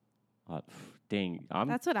 dang,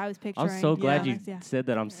 That's what I was picturing. I'm so glad Yeah. you said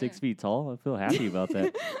that I'm 6 feet tall. I feel happy about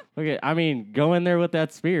that. Okay, I mean, go in there with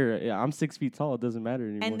that spear. Yeah, I'm 6 feet tall. It doesn't matter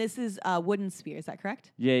anymore. And this is a wooden spear. Is that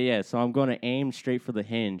correct? yeah. So I'm going to aim straight for the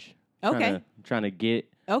hinge. Okay. Trying to get.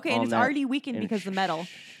 Okay, and on it's that already weakened and because of the metal.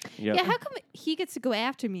 Yep. Yeah, how come he gets to go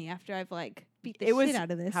after me after I've like beat the It was shit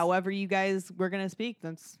out of this. however you guys were gonna speak.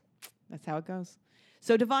 That's how it goes.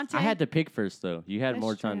 So Devontae, I had to pick first though. You had That's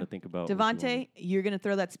more time true. to think about. what you wanted. Devontae, you're gonna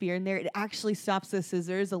throw that spear in there. It actually stops the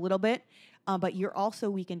scissors a little bit, but you're also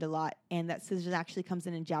weakened a lot, and that scissors actually comes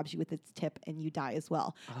in and jabs you with its tip, and you die as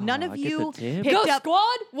well. None Oh, of I get the you tip? picked Go up.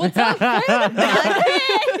 squad! What's up, friend?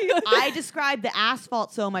 I described the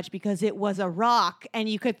asphalt so much because it was a rock, and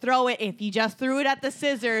you could throw it if you just threw it at the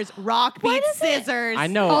scissors. Rock beats scissors. I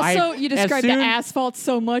know. Also, you as described the soon- asphalt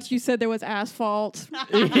so much, you said there was asphalt.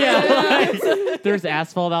 Yeah, like, there's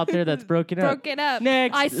asphalt out there that's broken up. Broke it up.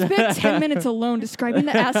 Next. I spent 10 minutes alone describing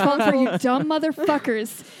the asphalt for you dumb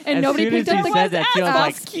motherfuckers, and As nobody soon picked as up you the said that, too, I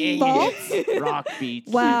was like, asphalt. rock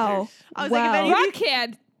beats. Wow. scissors. I was like, if Wow. any of you- Rock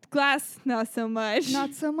hand, glass, not so much.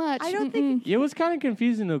 Not so much. I don't think- It was kind of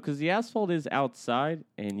confusing though, because the asphalt is outside,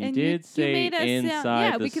 and you And did say made us, inside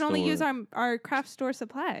yeah, the we can only use store. our craft store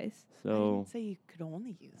supplies. I So didn't say you could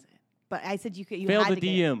only use it, but I said you could. You fail had the to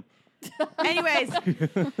get it. DM. Anyways,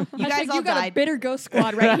 you guys all you got a died. bitter ghost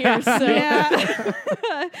squad right here. So Yeah.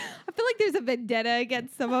 I feel like there's a vendetta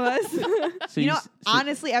against some of us. So You know, s- so-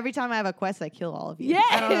 honestly, every time I have a quest, I kill all of you. Yeah.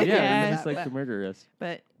 I don't know if you yeah, remember you just that, like to murder us.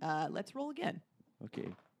 but let's roll again. Okay.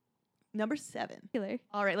 Number 7. Killer.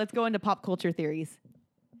 All right, let's go into pop culture theories.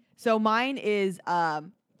 So mine is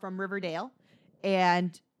from Riverdale,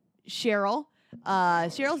 and Cheryl.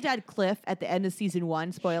 Cheryl's dad, Cliff, at the end of season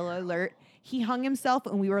 1, spoiler alert, he hung himself,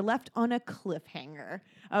 and we were left on a cliffhanger.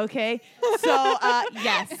 Okay, so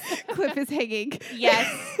yes, Cliff is hanging. yes,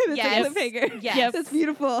 That's yes, a cliffhanger. yes. Yep. That's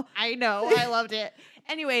beautiful. I know, I loved it.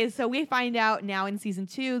 Anyways, so we find out now in season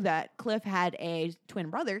 2 that Cliff had a twin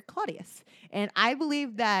brother, Claudius. And I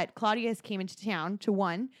believe that Claudius came into town to,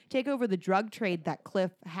 1, take over the drug trade that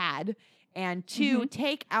Cliff had, and 2,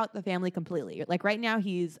 take out the family completely. Like right now,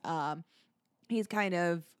 he's kind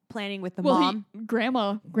of planning with the mom.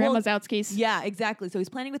 grandma's outskis. Yeah, exactly. So he's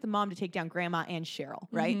planning with the mom to take down Grandma and Cheryl,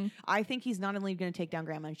 right? Mhm. I think he's not only going to take down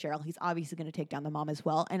Grandma and Cheryl, he's obviously going to take down the mom as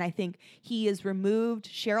well. And I think he has removed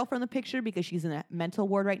Cheryl from the picture because she's in a mental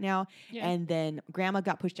ward right now. Yeah. And then Grandma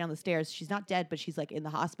got pushed down the stairs. She's not dead, but she's like in the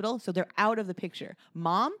hospital. So they're out of the picture.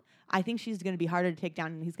 Mom, I think she's going to be harder to take down,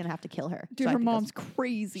 and he's going to have to kill her. Dude, So I her think mom's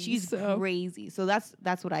crazy. she's so. crazy. So that's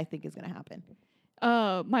what I think is going to happen.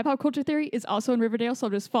 My pop culture theory is also in Riverdale, so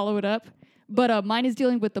I'll just follow it up. But mine is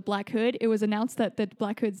dealing with the Black Hood. It was announced that the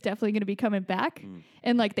Black Hood's definitely going to be coming back,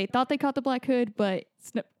 and like they thought they caught the Black Hood, but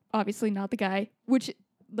it's obviously not the guy. Which,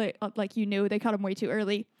 like they caught him way too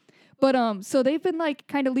early. But so they've been like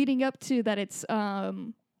kind of leading up to that. It's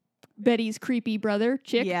Betty's creepy brother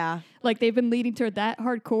chick. Yeah. Like they've been leading toward that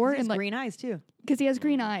hardcore, He has and like green eyes, too. because he has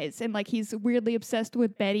green eyes, and like he's weirdly obsessed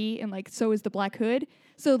with Betty, and like so is the Black Hood.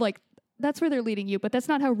 So like that's where they're leading you, but that's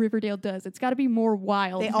not how Riverdale does. It's got to be more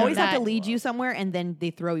wild. They than always have to that. lead you somewhere, and then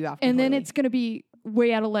they throw you off. and then completely. it's going to be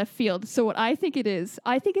way out of left field. So what I think it is,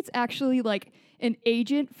 I think it's actually like an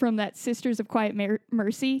agent from that Sisters of Quiet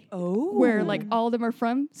Mercy, where like all of them are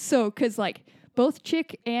from. So because like both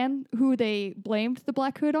Chick and who they blamed the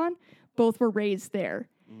Black Hood on, both were raised there.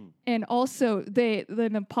 And also,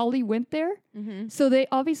 then Polly went there, so they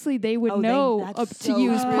would know that's to so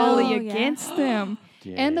use true. Polly Oh, yeah. against them.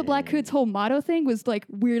 And the Black Hood's whole motto thing was like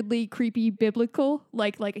weirdly creepy biblical,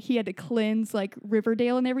 like he had to cleanse like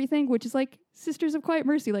Riverdale and everything, which is like Sisters of Quiet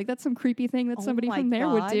Mercy. Like that's some creepy thing that Oh somebody my from there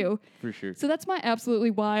would God. do. For sure. So that's my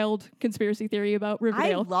absolutely wild conspiracy theory about I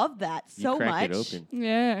Riverdale. love that You so crack much. it open.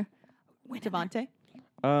 Yeah. Devontae?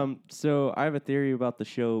 So I have a theory about the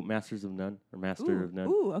show Masters of None or Master of None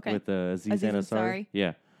Ooh, okay. with Aziz Aziz Ansari.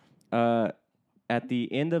 Ansari. Yeah. At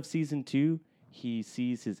the end of season 2, he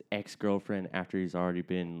sees his ex-girlfriend after he's already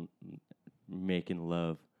been making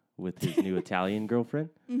love with his new Italian girlfriend.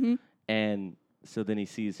 Mm-hmm. And so then he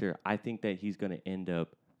sees her. I think that he's going to end up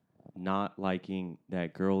not liking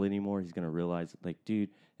that girl anymore. He's going to realize, like, dude,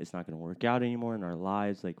 it's not going to work out anymore in our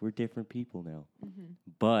lives. Like, we're different people now.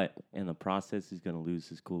 But in the process, he's going to lose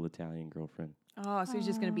his cool Italian girlfriend Oh, so he's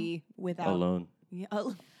just going to be without. alone. Yeah,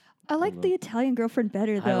 oh, I like the Italian girlfriend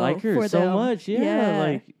better though. I like her for so them. much. Yeah, Yeah.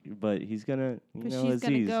 like, but he's going to, But know, she's Aziz.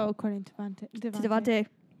 gonna go according to To Devontae. Devontae.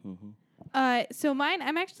 Mhm. So mine,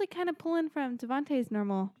 I'm actually kind of pulling from Devontae's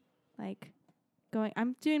normal, like,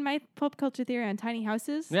 I'm doing my pop culture theory on tiny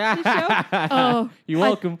houses. this show. Oh, You're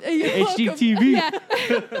welcome. You're welcome. HGTV. Yeah,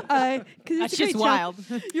 because that's just wild.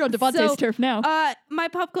 You're on Devontae's So, turf now. My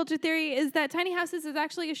pop culture theory is that Tiny Houses is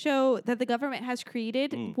actually a show that the government has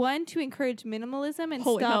created. One, to encourage minimalism and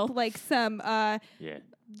Holy stop hell. like some Yeah.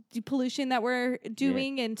 pollution that we're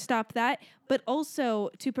doing and stop that, but also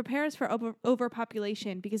to prepare us for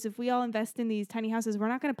overpopulation. Because if we all invest in these tiny houses, we're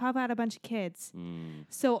not going to pop out a bunch of kids.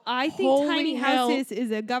 So I think Holy tiny hell. houses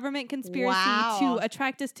is a government conspiracy Wow. to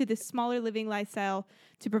attract us to this smaller living lifestyle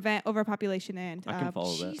to prevent overpopulation and I can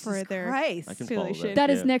follow that. Jesus further. Christ. I can follow solution. that. That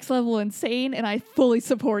is yeah. next level insane, and I fully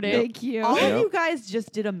support it. Thank you. All of Yep. you guys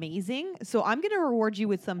just did amazing. So I'm going to reward you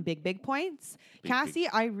with some big points. Big, Cassie,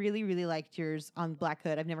 I really, really liked yours on Black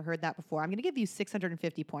Hood. I've never heard that before. I'm going to give you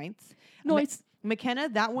 650 points. Nice. McKenna,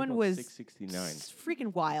 that one about was 669?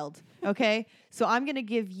 freaking wild. Okay. So I'm going to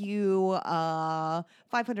give you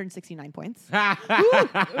 569 points.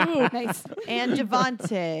 Ooh. Nice. And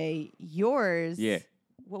Javante, yours. Yeah.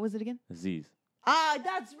 What was it again? Aziz. Ah,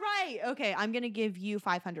 that's right. Okay. I'm going to give you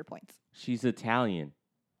 500 points. She's Italian.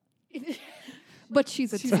 But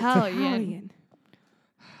she's Italian.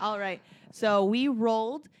 All right. So we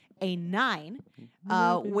rolled a 9,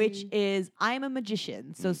 which is I'm a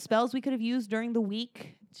magician. So spells we could have used during the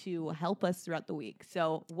week to help us throughout the week.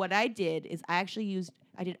 So what I did is I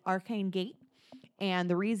did Arcane Gate. And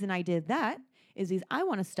the reason I did that is I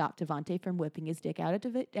want to stop Devontae from whipping his dick out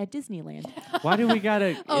at Disneyland. Why do we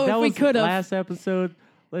gotta? Oh, that if we was could've. last episode.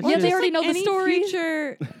 Let's Yeah, just, they already know the Any story.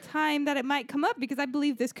 future time that it might come up, because I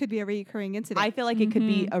believe this could be a recurring incident. I feel like it could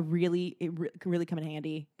be could really come in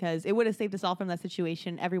handy because it would have saved us all from that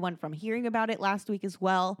situation. Everyone from hearing about it last week as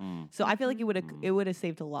well. So I feel like it would have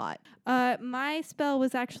saved a lot. My spell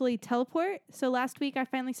was actually teleport. So last week I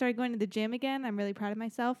finally started going to the gym again. I'm really proud of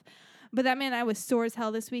myself. But that meant I was sore as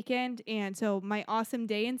hell this weekend. And so my awesome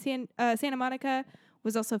day in Santa Monica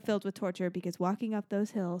was also filled with torture, because walking up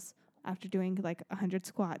those hills after doing like 100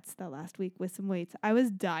 squats that last week with some weights, I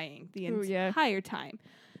was dying the Ooh, yeah. entire time.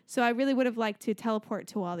 So I really would have liked to teleport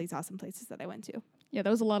to all these awesome places that I went to. Yeah, that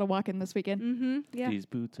was a lot of walking this weekend. Mm-hmm. Yeah. These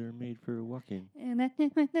boots are made for walking.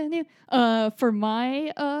 For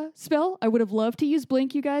my spell, I would have loved to use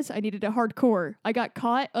Blink, you guys. I needed a hardcore. I got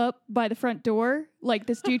caught up by the front door. Like,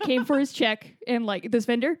 this dude came for his check, and like this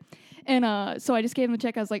vendor. And so I just gave him a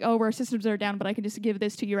check. I was like, oh, our systems are down, but I can just give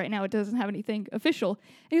this to you right now. It doesn't have anything official.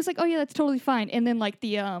 And he was like, oh, yeah, that's totally fine. And then like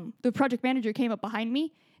the project manager came up behind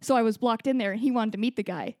me. So I was blocked in there, and he wanted to meet the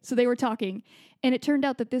guy. So they were talking. And it turned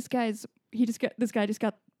out that this guy just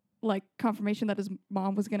got like confirmation that his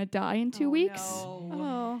mom was going to die in 2 weeks.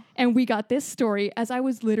 Oh. And we got this story as I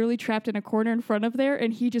was literally trapped in a corner in front of there,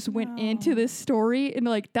 and he just went into this story, and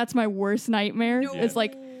like, that's my worst nightmare. It's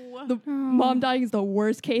like the mom dying is the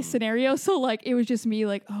worst case scenario. So like, it was just me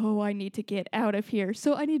like, oh, I need to get out of here.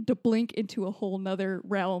 So I need to blink into a whole nother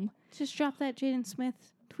realm. Just drop that Jaden Smith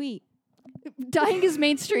tweet. Dying is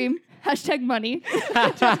mainstream. Hashtag money. Say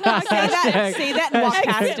that and walk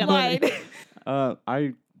past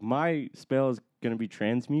him. My spell is gonna be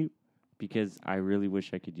transmute, because I really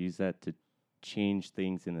wish I could use that to change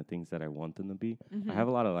things into things that I want them to be. I have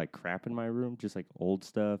a lot of like crap in my room, just like old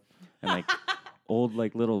stuff and like old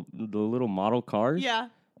like the little model cars. Yeah.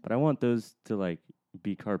 But I want those to like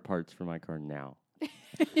be car parts for my car now.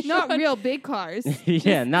 Not real big cars.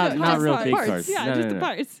 Yeah, not real big parts. cars. Yeah, No, just no, the no.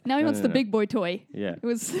 parts. Now he No, wants no, the no. big boy toy. Yeah, It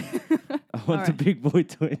was I want the Alright. big boy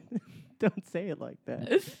toy. Don't say it like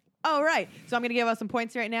that. All right. So I'm going to give us some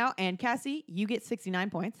points right now. And Cassie, you get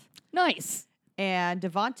 69 points. nice. And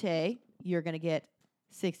Devontae, you're going to get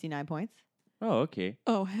 69 points. Oh, okay.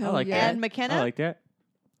 Oh, hell like yeah. that. And McKenna, I like that.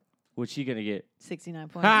 What's she gonna get? 69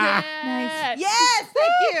 points. Ha! Nice. Yes,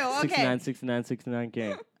 thank you. Okay. 69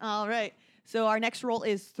 gang. All right. So our next roll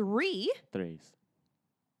is 3. Threes.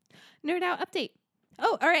 Nerd Out update.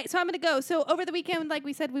 Oh, all right. So I'm going to go. So over the weekend, like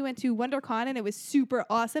we said, we went to WonderCon, and it was super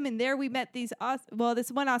awesome. And there we met this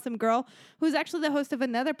one awesome girl who's actually the host of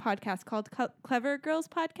another podcast called Clever Girls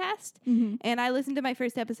Podcast. Mm-hmm. And I listened to my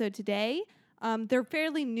first episode today. They're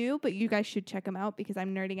fairly new, but you guys should check them out because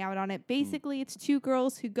I'm nerding out on it. Basically, it's 2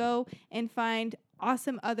 girls who go and find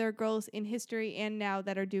awesome other girls in history and now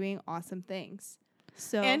that are doing awesome things.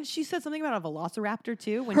 So And she said something about a velociraptor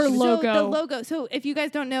too. When Her she was logo. So the logo. So if you guys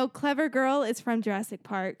don't know, Clever Girl is from Jurassic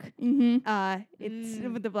Park. Mm-hmm. It's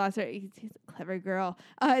with the Velociraptor. He's a clever girl.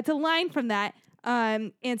 It's a line from that.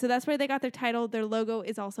 And so that's where they got their title. Their logo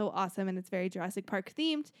is also awesome, and it's very Jurassic Park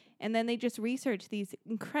themed. And then they just research these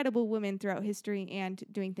incredible women throughout history and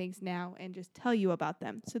doing things now and just tell you about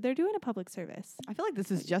them. So they're doing a public service. I feel like this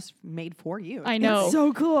is just made for you. I know. It's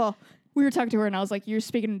so cool. We were talking to her, and I was like, "You're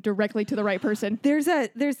speaking directly to the right person." There's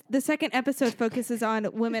the second episode focuses on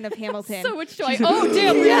women of Hamilton. So which do I? Oh,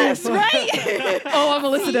 damn! Yes, right. Oh, I'm gonna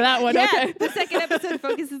listen to that one. Yeah, Okay. the second episode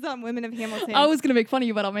focuses on women of Hamilton. I was gonna make fun of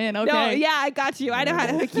you, but I'm in. Okay. No, yeah, I got you. I know how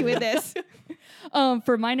to hook you in this.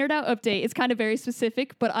 For my Nerd Out update, it's kind of very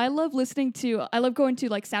specific, but I love going to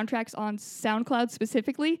like soundtracks on SoundCloud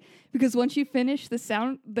specifically, because once you finish the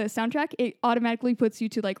soundtrack, it automatically puts you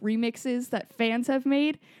to like remixes that fans have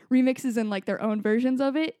made, remixes and like their own versions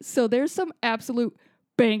of it. So there's some absolute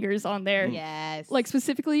bangers on there. Yes. Like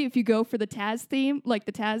specifically, if you go for the Taz theme, like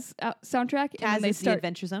the Taz soundtrack, and then Taz they is the start,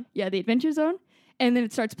 Adventure Zone. yeah, the Adventure Zone, and then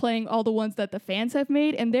it starts playing all the ones that the fans have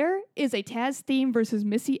made, and there is a Taz theme versus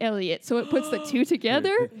Missy Elliott, so it puts the two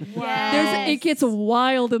together. It gets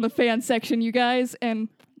wild in the fan section, you guys, and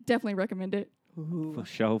definitely recommend it. For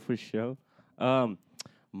sure.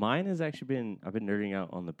 Mine has actually I've been nerding out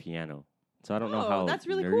on the piano. So I don't know how. That's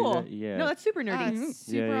really nerdy cool. Yeah. No, that's super nerdy.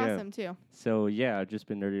 Super Yeah. awesome too. So yeah, I've just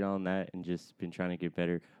been nerding on that and just been trying to get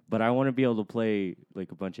better. But I want to be able to play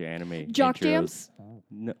like a bunch of anime. Jock intros. Jams?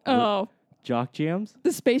 No, Oh, Jock Jams?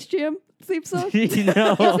 the Space Jam theme song? No. Is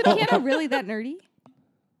the piano really that nerdy?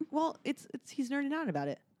 Well, it's he's nerding out about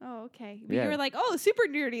it. Oh, okay. But Yeah. you were like, oh, super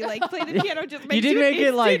nerdy. Like, play the piano just makes You did make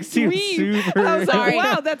it like instant dweeb. super. I was like, Sorry.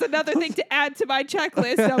 wow, that's another thing to add to my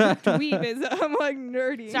checklist of dweeb is I'm like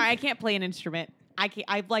nerdy. Sorry, I can't play an instrument. I can't.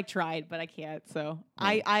 I've like tried, but I can't. So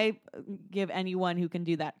I give anyone who can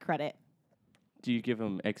do that credit. Do you give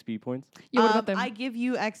them XP points? Yeah, what about them? I give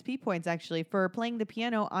you XP points actually for playing the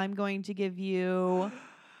piano. I'm going to give you.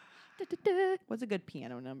 What's a good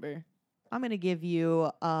piano number? I'm going to give you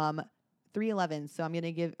 311. So I'm going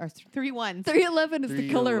to give or 3 ones. 311 is the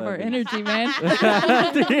color of our 311. energy, man.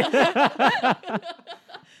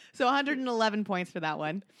 So 111 points for that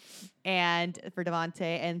one. And for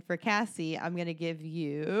Devontae and for Cassie, I'm going to give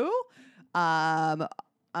you 99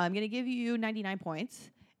 points.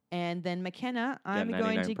 And then McKenna, I'm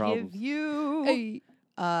going 99 to problems. give you Hey.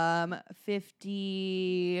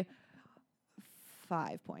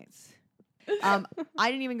 55 points. I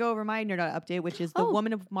didn't even go over my Nerd Out update, which is the Oh.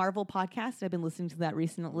 Woman of Marvel podcast. I've been listening to that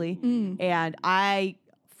recently. Mm. And I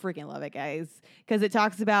freaking love it, guys, because it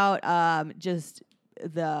talks about just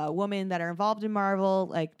the women that are involved in Marvel,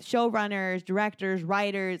 like showrunners, directors,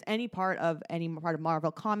 writers, any part of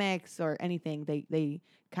Marvel comics or anything. They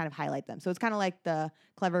kind of highlight them. So it's kind of like the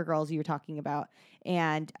Clever Girls you were talking about,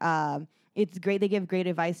 and it's great. They give great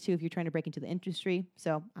advice too if you're trying to break into the industry.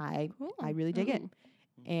 So I really dig it.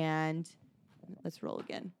 And let's roll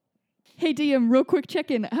again. Hey, DM, real quick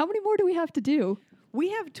check-in. How many more do we have to do?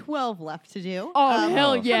 We have 12 left to do. Oh,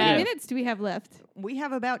 hell Oh, yeah. How Yeah. many minutes do we have left? We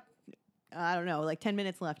have about, I don't know, like 10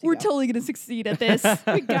 minutes left to We're go. totally going to succeed at this.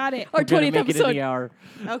 We got it. Our We're gonna 20th make it in episode. the hour.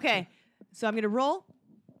 Okay, so I'm going to roll,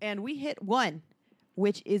 and we hit 1,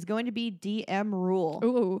 which is going to be DM rule.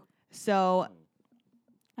 Ooh. So,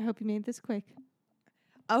 I hope you made this quick.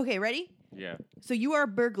 okay, ready? Yeah. So you are a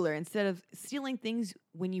burglar. Instead of stealing things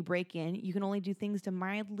when you break in, you can only do things to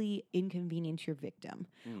mildly inconvenience your victim.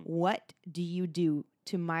 Mm. What do you do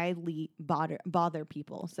to mildly bother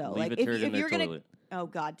people? So, Leave like, a if, turd if in their you're gonna, toilet. oh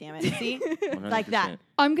god damn it, see, 100%. like that.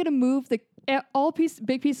 I'm going to move the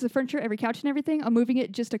big pieces of furniture, every couch and everything. I'm moving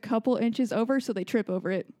it just a couple inches over so they trip over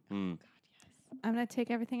it. Mm. I'm going to take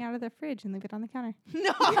everything out of the fridge and leave it on the counter.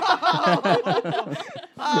 No.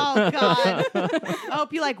 Oh god. I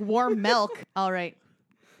hope you like warm milk. All right.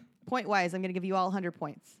 Point wise, I'm gonna give you all 100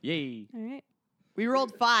 points. Yay. All right. We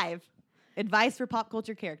rolled 5. Advice for pop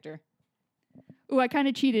culture character. Ooh, I kind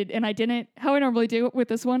of cheated, and I didn't. How I normally do it with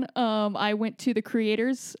this one, I went to the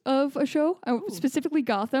creators of a show, specifically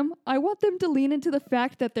Gotham. I want them to lean into the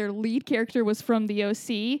fact that their lead character was from the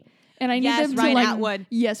OC, and I need Yes, them Ryan to like, Atwood.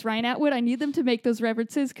 Yes, Ryan Atwood. I need them to make those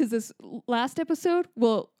references because this last episode,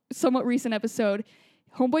 well, somewhat recent episode,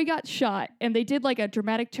 Homeboy got shot, and they did like a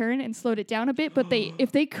dramatic turn and slowed it down a bit. But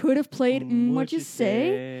if they could have played "What'd You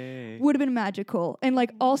Say," would have been magical. And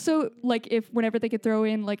like also like if whenever they could throw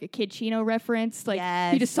in like a Kid Chino reference, like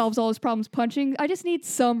he just Yes. solves all his problems punching. I just need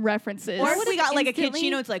some references. Or if would we have got like a Kid instantly-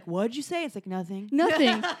 Chino, it's like, what'd you say? It's like nothing.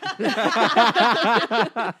 Nothing.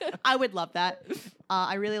 I would love that.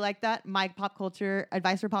 I really like that. My pop culture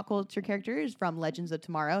advice for pop culture character is from Legends of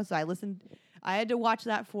Tomorrow. So I had to watch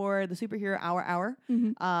that for the superhero hour.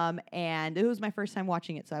 Mhm. And it was my first time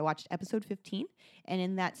watching it. So I watched episode 15. And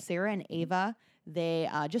in that, Sarah and Ava, they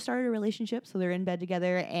just started a relationship. So they're in bed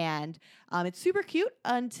together. And it's super cute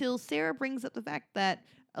until Sarah brings up the fact that,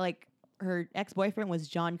 like, her ex-boyfriend was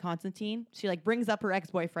John Constantine. She like brings up her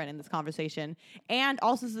ex-boyfriend in this conversation, and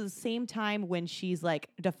also this is the same time when she's like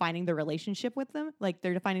defining the relationship with them. Like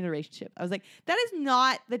they're defining the relationship. I was like, that is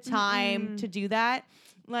not the time to do that.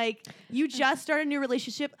 Like, you just started a new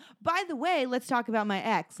relationship. By the way, let's talk about my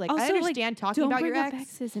ex. Like, I Also, like, understand talking Don't about bring your up ex.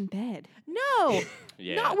 exes in bed. No,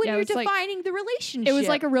 Yeah. not when Yeah, it you're was like- defining the relationship. It was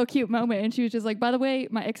like a real cute moment, and she was just like, "By the way,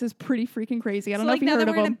 my ex is pretty freaking crazy. I don't know like if you now heard that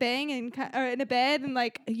of we're in a him." bang and or in a bed and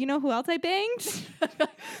like you know who else I banged?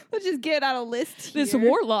 Let's just get on a list here. This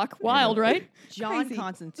warlock, wild, right? John crazy.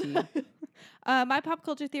 Constantine. My pop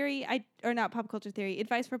culture theory, or not pop culture theory,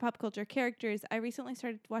 advice for pop culture characters. I recently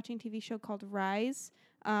started watching a TV show called Rise,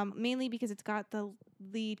 mainly because it's got the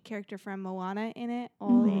lead character from Moana in it.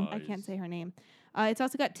 I can't Rise. say her name. It's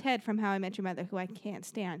also got Ted from How I Met Your Mother, who I can't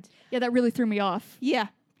stand. Yeah, that really threw me off. Yeah.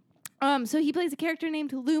 So he plays a character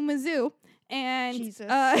named Lou Mizzou, and Jesus.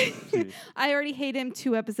 I already hate him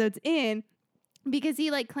 2 episodes in. Because he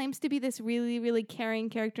like claims to be this really, really caring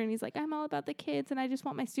character, and he's like, I'm all about the kids, and I just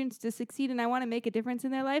want my students to succeed, and I want to make a difference in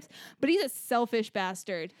their lives. But he's a selfish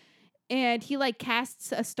bastard, and he like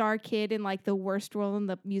casts a star kid in like the worst role in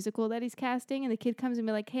the musical that he's casting, and the kid comes and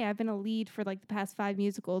be like, hey, I've been a lead for like the past 5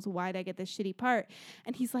 musicals. Why'd I get this shitty part?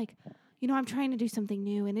 And he's like, you know, I'm trying to do something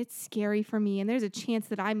new, and it's scary for me, and there's a chance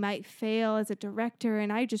that I might fail as a director,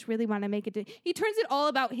 and I just really want to make it. He turns it all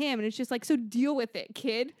about him, and it's just like, so deal with it,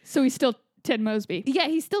 kid. So he's still Ted Mosby. Yeah,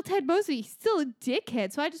 he's still Ted Mosby. He's still a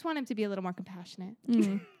dickhead. So I just want him to be a little more compassionate.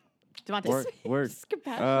 Devontae. Word. Just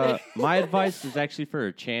compassionate. My advice is actually for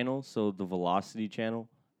a channel. So the Velocity channel,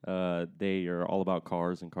 they are all about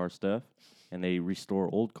cars and car stuff, and they restore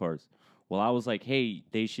old cars. Well, I was like, hey,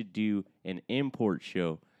 they should do an import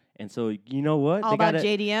show. And so, you know what? All they about got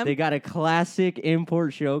JDM? They got a classic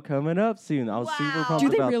import show coming up soon. I was super Wow. pumped Do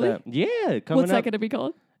they about really? that. Yeah, coming What's that up. going to be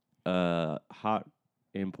called? Hot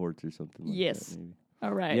imports or something like Yes. that. Maybe.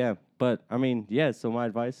 All right. Yeah, but I mean, yeah. So my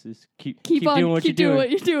advice is keep on, doing what keep you're doing doing. what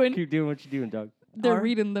you're doing. Keep doing what you're doing, dog. They're Alright.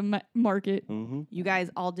 reading the market. Mm-hmm. You guys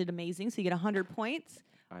all did amazing, so you get 100 points.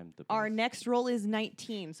 I'm the Our best. next roll is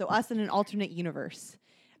 19, so us in an alternate universe.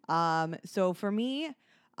 So for me,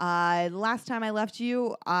 last time I left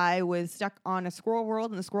you, I was stuck on a squirrel world,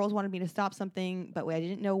 and the squirrels wanted me to stop something, but I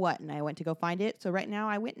didn't know what, and I went to go find it. So right now,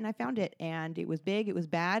 I went and I found it, and it was big, it was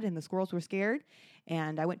bad, and the squirrels were scared.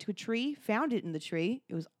 And I went to a tree, found it in the tree.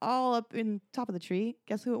 It was all up in top of the tree.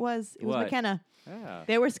 Guess who it was? It was What? McKenna. Ah.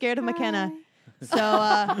 They were scared of McKenna. So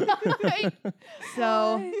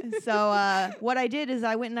what I did is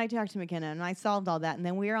I went and I talked to McKenna and I solved all that, and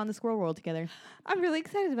then we were on the squirrel world together. I'm really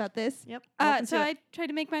excited about this. Yep. So I tried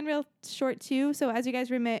to make mine real short too. So as you guys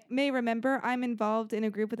may remember, I'm involved in a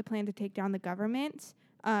group with a plan to take down the government.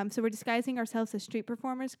 So we're disguising ourselves as street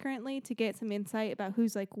performers currently to get some insight about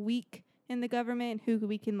who's like weak in the government, who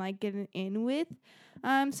we can like get in with.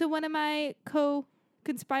 So one of my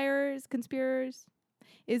conspirers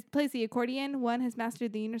plays the accordion. One has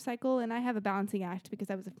mastered the unicycle, and I have a balancing act because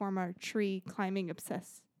I was a former tree climbing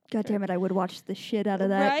obsessed. God damn it, I would watch the shit out of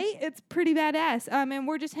that. Right? It's pretty badass. And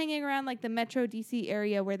we're just hanging around like the Metro DC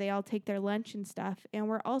area where they all take their lunch and stuff. And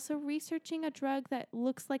we're also researching a drug that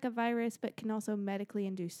looks like a virus but can also medically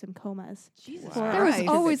induce some comas. Jesus Wow. There was Christ.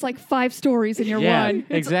 always like 5 stories in your Yeah, one.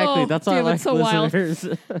 It's- exactly. oh, That's all I damn, like. it's so wild.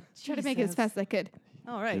 listeners. Try to make it as Jesus. fast as I could.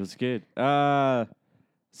 All It right. was good.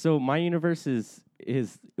 So my universe is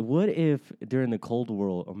what if during the Cold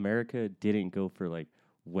War America didn't go for like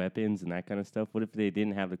weapons and that kind of stuff? What if they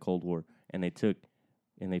didn't have the Cold War and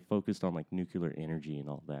they focused on like nuclear energy and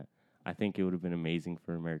all that? I think it would have been amazing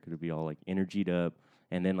for America to be all like energied up,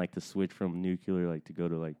 and then like to switch from nuclear like to go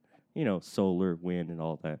to like, you know, solar, wind, and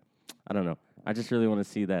all that. I don't know. I just really want to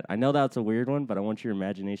see that. I know that's a weird one, but I want your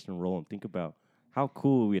imagination to roll and think about how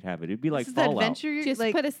cool we'd have it. It'd be like This is the Fallout. adventure. Just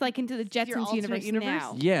like, put us like into the your Jetsons alternate universe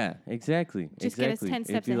now. Yeah, exactly. Just get us exactly. 10 It'd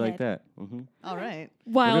steps be like ahead. that. Mm-hmm. all right.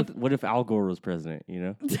 Wild. What if Al Gore was president? You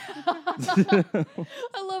know?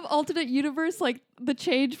 I love alternate universe, like the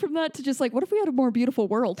change from that to just like, what if we had a more beautiful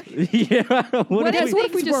world? Yeah. What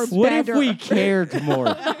if we just what if better? we cared more?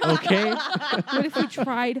 Okay. What if we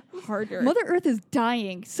tried harder? Mother Earth is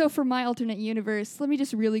dying. So for my alternate universe, let me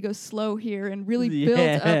just really go slow here and really build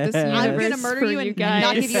up this Yes. universe I'm gonna murder for you and guys.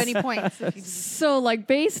 not give you any points. If you So like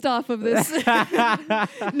based off of this,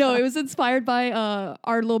 no, it was inspired by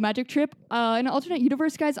our little magic trip. In an alternate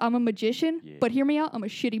universe, guys, I'm a magician, Yeah. but hear me out, I'm a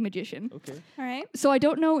shitty magician. Okay. All right. So I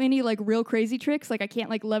don't know any like real crazy tricks. Like I can't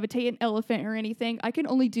like levitate an elephant or anything. I can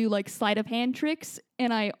only do like sleight of hand tricks,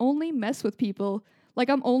 and I only mess with people. Like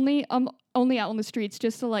I'm only out on the streets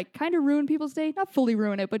just to like kind of ruin people's day. Not fully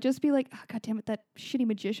ruin it, but just be like, oh, God damn it, that shitty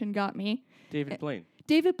magician got me. David Blaine.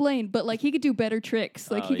 David Blaine, but like he could do better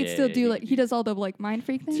tricks. Like Oh, he could yeah, still yeah, do he like could he do- does all the like mind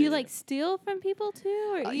freak things. Do you like steal from people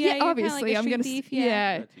too? Or, Yeah, you're kinda obviously. like a I'm street gonna thief,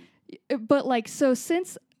 yeah. But like so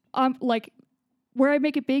since like where I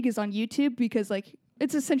make it big is on YouTube because like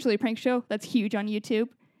it's essentially a prank show that's huge on YouTube.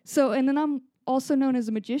 So, and then I'm also known as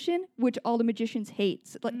a magician, which all the magicians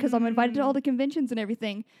hate, because I'm invited to all the conventions and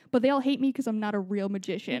everything, but they all hate me because I'm not a real You're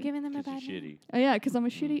magician. giving them a 'Cause bad you're name. shitty. Yeah, because I'm a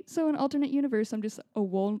shitty. So, in alternate universe, I'm just a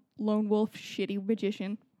lone wolf, shitty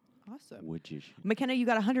magician. Awesome. Would you? McKenna, you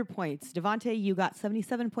got 100 points. Devontae, you got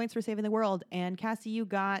 77 points for saving the world, and Cassie, you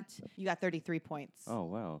got 33 points. Oh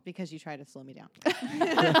wow. Because you tried to slow me down.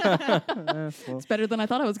 Well, It's better than I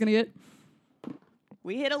thought I was gonna get.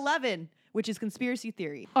 We hit 11, which is conspiracy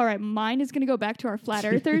theory. All right, mine is gonna go back to our flat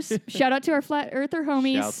earthers. Shout out to our flat earther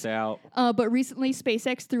homies. Shouts out. But recently,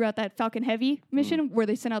 SpaceX threw out that Falcon Heavy mission where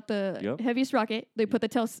they sent out the Yep. heaviest rocket. They put the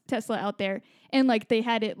Tesla out there, and like they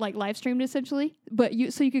had it like live streamed essentially. But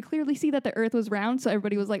you could clearly see that the Earth was round. So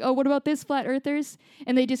everybody was like, "Oh, what about this, flat earthers?"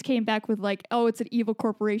 And they just came back with like, "Oh, it's an evil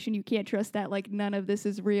corporation. You can't trust that. Like none of this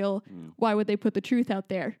is real. Why would they put the truth out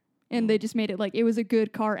there?" And they just made it like it was a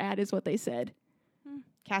good car ad, is what they said.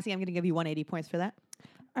 Cassie, I'm going to give you 180 points for that.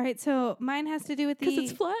 All right, so mine has to do with Because the.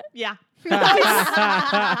 it's flat. Yeah.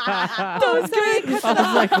 Oh, sorry, cut I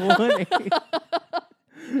that was off. like,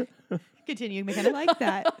 what? Continue, I McKenna. like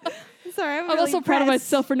that. Sorry, I'm I'm really also proud of impressed.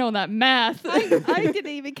 myself for knowing that math. I didn't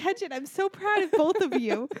even catch it. I'm so proud of both of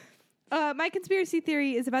you. My conspiracy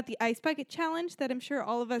theory is about the ice bucket challenge that I'm sure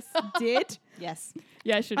all of us did. Yes.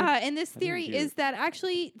 Yeah, I should have. And this didn't theory hear is it. that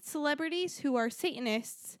actually celebrities who are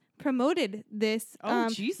Satanists promoted this Oh,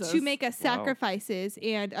 Jesus. to make us Wow. sacrifices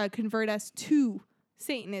and convert us to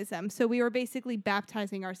Satanism. So we were basically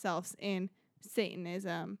baptizing ourselves in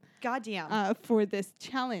Satanism Goddamn. for this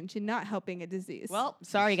challenge and not helping a disease. Well,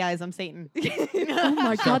 sorry, guys. I'm Satan. Oh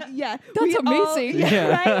my God. Yeah, That's we all- amazing.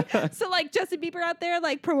 Yeah. right? So like Justin Bieber out there,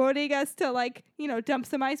 like promoting us to like dump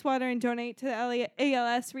some ice water and donate to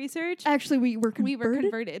ALS research. Actually, we were converted. We were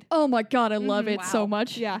converted. Oh my God, I love it so Wow.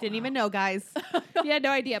 much. Yeah, Didn't even know, guys. you had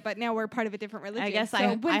no idea, but now we're part of a different religion. guess so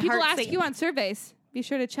I when people heart ask Satan. you on surveys, be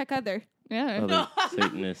sure to check other. Yeah. Other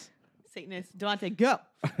Satanists. Satanist. Devontae, go.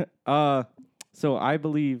 So I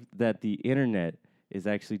believe that the internet is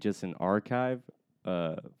actually just an archive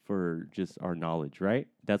for just our knowledge, right?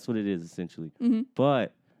 That's what it is essentially. Mhm.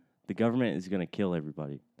 But the government is going to kill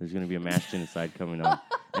everybody. There's going to be a mass genocide coming up,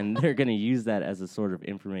 and they're going to use that as a sort of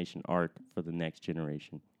information arc for the next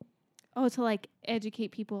generation. Oh, to like educate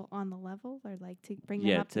people on the level, or like to bring them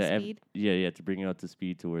Yeah, up to speed. to bring it up to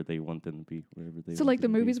speed to where they want them to be, wherever they. So want like the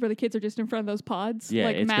them to be. movies where the kids are just in front of those pods, Yeah,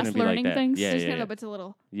 like it's mass gonna be like learning that. things. Yeah, Just yeah, have yeah. a bunch of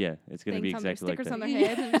little Yeah, it's going to be things on their exactly like stickers that. on their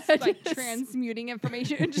head and just like Yes. transmuting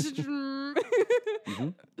information. Just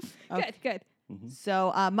Mhm. Good, good.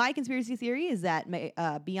 So my conspiracy theory is that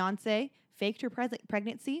Beyonce faked her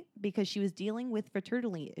pregnancy because she was dealing with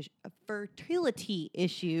fertility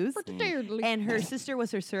issues, and her sister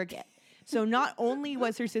was her surrogate. So not only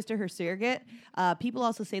was her sister her surrogate, people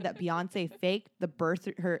also say that Beyonce faked the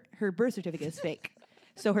her birth certificate is fake.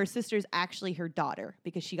 So her sister's actually her daughter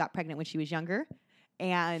because she got pregnant when she was younger,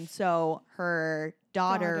 and so her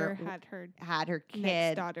daughter had her had her next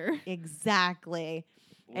kid daughter. exactly.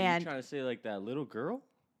 What, are And you trying to say like that little girl?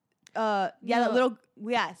 that No. little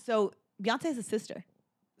So Beyonce's a sister.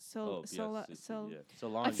 So Solange.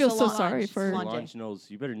 I feel so Solange. sorry for. Solange. Solange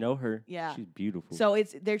knows. You better know her. Yeah. She's beautiful. So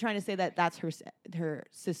they're trying to say that that's her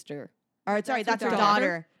sister. Or sorry, That's that's her her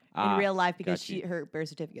daughter Ah, in real life because got you. her birth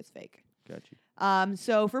certificate's fake. Got you.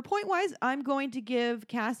 So for point wise, I'm going to give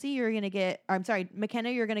Cassie. You're gonna get. I'm sorry, McKenna.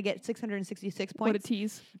 You're gonna get 666 What a points,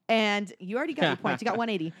 tease. and you already got your points. You got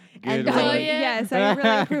 180. Good and one. Oh, yeah. Yes, I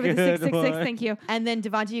really approve of the Good 666. one. Thank you. And then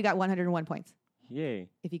Devontae, you got 101 points. Yay.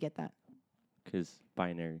 If you get that. Because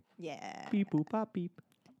binary. Yeah. Beep boop pop beep.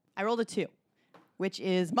 I rolled a 2, which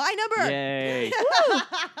is my number. Yay.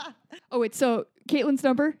 Oh wait, so Caitlin's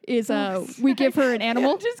number is we give her an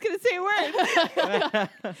animal. I'm just gonna say a word.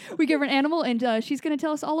 We give her an animal, and she's gonna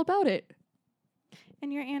tell us all about it.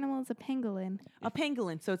 And your animal is a pangolin. A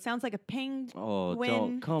pangolin. So it sounds like a peng. Oh, When-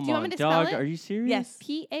 don't. Come Do you want on, me to spell dog. it? Are you serious? Yes.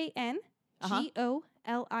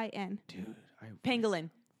 PANGOLIN. Dude. Pangolin.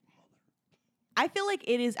 I feel like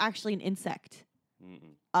it is actually an insect.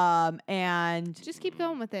 Mm-mm. And Just keep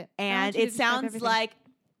going with it. I and want you to it describe sounds everything. like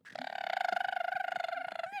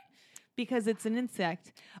because it's an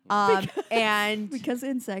insect. And Because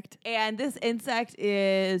insect. and this insect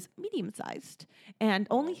is medium sized and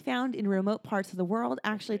only found in remote parts of the world.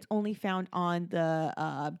 Actually, it's only found on the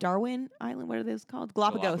Darwin Island. What are those called?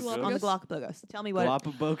 Galapagos. On the Galapagos. Galapagos. Tell me what.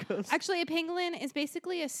 Galapagos. Actually, a pangolin is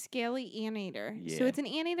basically a scaly anteater. So Yeah. it's an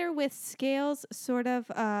anteater with scales, sort of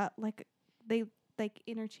like they like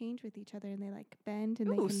interchange with each other and they like bend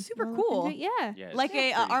and they Ooh, can super roll up cool. into- Yeah. Yeah, like it's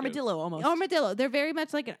a pretty good. armadillo almost. Armadillo. They're very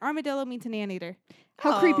much like an armadillo meets an anteater.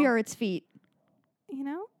 How creepy Oh. are its feet? You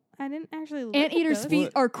know, I didn't actually look Anteaters' at those.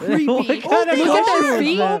 feet are What creepy. kind of Look at question their was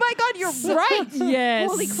feet. that? Oh my God, you're right. Yes.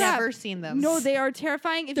 Holy crap. Never seen them. No, they are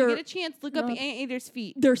terrifying. If They're- you get a chance, look up no. anteater's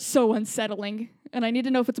feet. They're so unsettling. And I need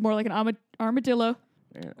to know if it's more like an armadillo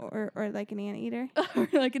Or like an anteater. or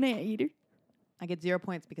like an anteater. I get 0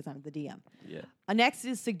 points because I'm the DM. Yeah. Next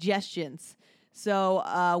is suggestions.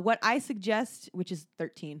 So what I suggest, which is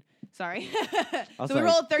 13. Sorry. Oh, so we sorry.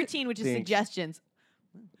 roll a 13, which is Thanks. suggestions.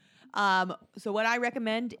 So what I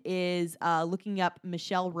recommend is looking up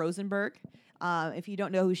Michelle Rosenberg. If you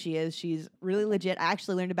don't know who she is, she's really legit. I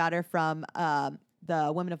actually learned about her from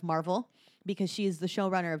the Women of Marvel because she's the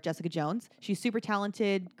showrunner of Jessica Jones. She's super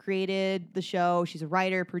talented, created the show. She's a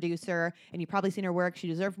writer, producer, and you've probably seen her work. She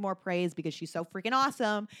deserves more praise because she's so freaking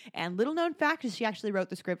awesome. And little known fact is she actually wrote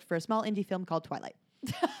the script for a small indie film called Twilight.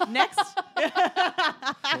 Next.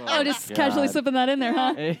 Oh, just casually God. slipping that in there,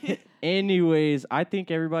 huh? Anyways, I think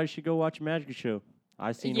everybody should go watch a magic show.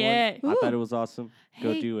 I seen Yeah. one. I thought Ooh. it was awesome.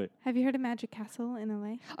 Go Hey. do it. Have you heard of Magic Castle in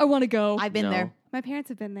LA? I want to go. I've been No. there. My parents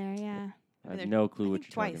have been there, yeah. I have there no clue I what think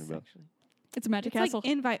you're twice, talking about. actually. It's a magic It's castle.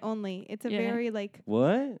 like invite only. It's a Yeah. very like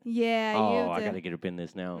What? yeah. you Oh, have I to- gotta get up in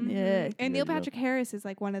this now. Mhm. Yeah. And Neil Good to know. Patrick Harris is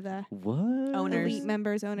like one of the What? Owners. elite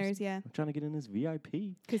members, owners, yeah, I'm trying to get in this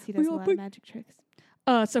VIP. because he does a lot VIP. of magic tricks.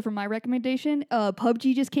 So for my recommendation,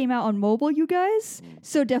 PUBG just came out on mobile, you guys.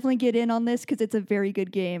 So definitely get in on this because it's a very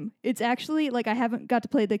good game. It's actually like I haven't got to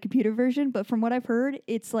play the computer version, but from what I've heard,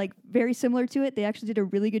 it's like very similar to it. They actually did a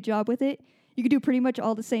really good job with it. You can do pretty much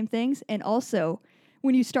all the same things, and also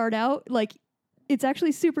when you start out, like it's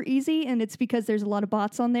actually super easy, and it's because there's a lot of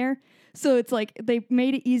bots on there. So it's like they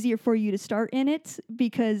made it easier for you to start in it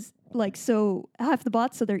because like so half the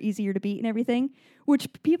bots, so they're easier to beat and everything, which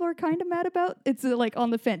people are kind of mad about. It's like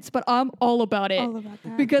on the fence, but I'm all about it All about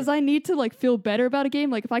that. because I need to like feel better about a game.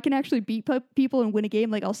 Like if I can actually beat people and win a game,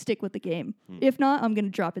 like I'll stick with the game. If not, I'm gonna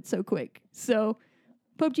drop it so quick. So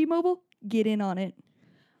PUBG Mobile, get in on it.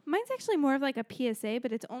 Mine's actually more of like a PSA,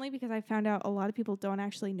 but it's only because I found out a lot of people don't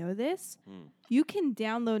actually know this. You can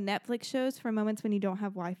download Netflix shows for moments when you don't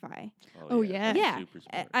have Wi-Fi. Oh, yeah. Yeah, Super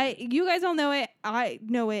smart. you guys all know it. I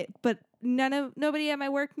know it, but nobody at my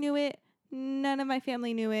work knew it. None of my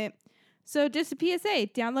family knew it. So just a PSA: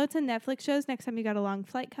 download some Netflix shows next time you got a long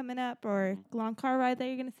flight coming up or long car ride that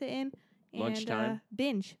you're gonna sit in. And Lunchtime.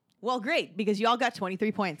 binge. Well, great, because you all got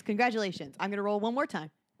 23 points. Congratulations. I'm going to roll one more time.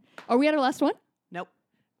 Are we at our last one? Nope.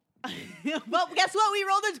 Well, guess what? We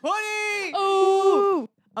rolled a 20. Oh,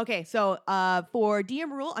 Okay, so for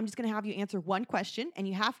DM rule, I'm just going to have you answer one question, and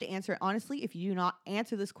you have to answer it honestly. If you do not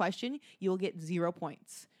answer this question, you will get 0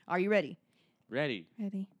 points. Are you ready? Ready,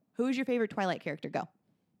 Ready? Who is your favorite Twilight character? Go.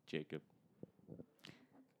 Jacob.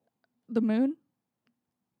 the moon.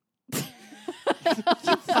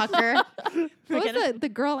 Fucker. What Forget was it. the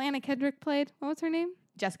girl Anna Kendrick played? What was her name?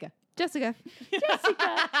 Jessica. Jessica.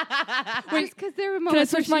 Wait, because there were can I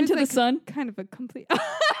moments where switch she mine was to the like sun? kind of a complete. That's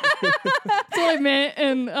what I meant,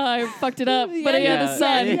 and I fucked it up. But yeah, the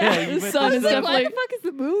sun. yeah, you the meant sun the is sun. Why definitely the fuck is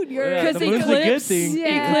the moon? Yeah, because the moon's a good eclipse. thing.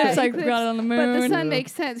 Yeah, Eclipse, I eclipse. got it on the moon. But the sun Yeah.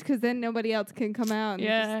 makes sense because then nobody else can come out. And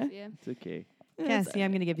Yeah. just- yeah. It's okay. Yeah, see, I'm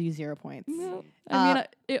going to give you 0 points. No, I mean,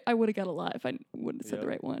 Uh, I would have got a lot if I wouldn't have said the Yep.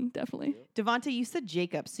 right one. Definitely. Devonta, you said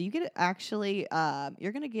Jacob, so you get actually,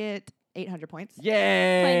 you're going to get 800 points. Yay!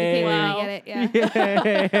 Playing the game when Wow. I get it.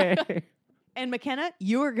 Yeah. Yay. And McKenna,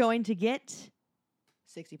 you are going to get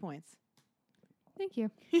 60 points. Thank you.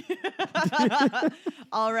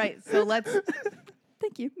 All right, so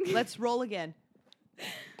Thank you. let's roll again.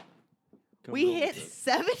 Come We roll hit with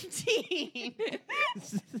 17.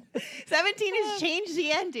 17 has changed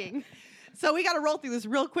the ending. So we got to roll through this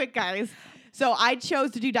real quick, guys. So I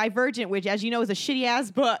chose to do Divergent, which, as you know, is a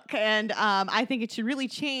shitty-ass book. And I think it should really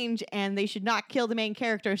change, and they should not kill the main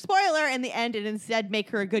character, spoiler, in the end, and instead make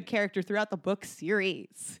her a good character throughout the book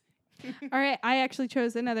series. All right, I actually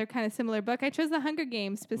chose another kind of similar book. I chose The Hunger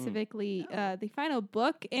Games, specifically the final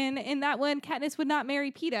book. And in that one, Katniss would not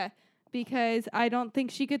marry Peeta because I don't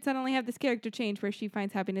think she could suddenly have this character change where she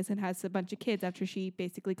finds happiness and has a bunch of kids after she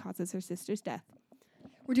basically causes her sister's death.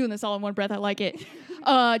 We're doing this all in one breath. I like it.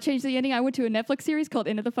 Change the ending. I went to a Netflix series called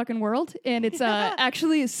Into the Fucking World, and it's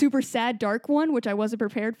actually a super sad, dark one, which I wasn't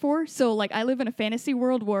prepared for. So, like, I live in a fantasy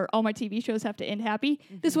world where all my TV shows have to end happy.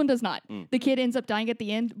 This one does not. The kid ends up dying at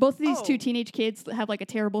the end. Both of these Oh. two teenage kids have, like, a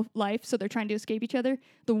terrible life, so they're trying to escape each other.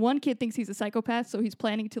 The one kid thinks he's a psychopath, so he's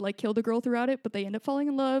planning to, like, kill the girl throughout it, but they end up falling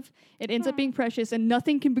in love. It ends up being precious, and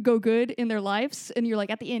nothing can go good in their lives. And you're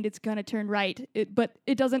like, at the end, it's gonna turn right. But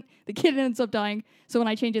it doesn't. The kid ends up dying. So when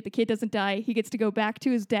I change it, the kid doesn't die. He gets to go back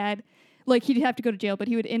to his dad Like he'd have to go to jail, but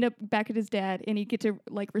he would end up back at his dad, and he'd get to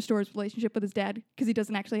like restore his relationship with his dad because he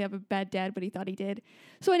doesn't actually have a bad dad, but he thought he did.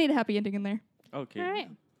 So I need a happy ending in there. Okay. All right.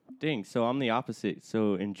 Dang. So I'm the opposite.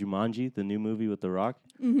 So in Jumanji, the new movie with The Rock,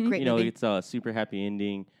 Great you know, movie. it's a super happy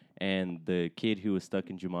ending, and the kid who was stuck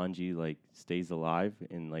in Jumanji like stays alive,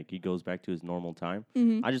 and like he goes back to his normal time.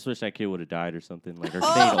 I just wish that kid would have died or something, like or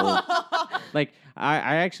stayed old. Like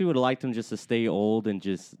I actually would have liked him just to stay old and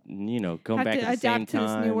just come Have back to at the same adapt to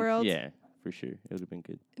this time. new world. Yeah, for sure, it would have been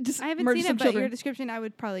good. Just I haven't murder seen some it, but children. your description, I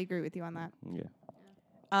would probably agree with you on that.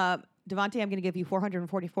 Yeah. Devontae, I'm going to give you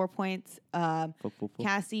 444 points. Fuck.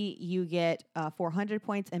 Cassie, you get 400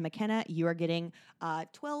 points. And McKenna, you are getting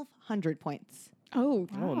 1,200 points Oh,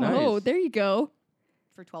 Oh, oh, nice. there you go.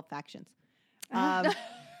 for 12 factions. Um,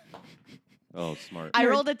 Oh, smart. I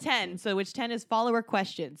rolled a 10, so which 10 is follower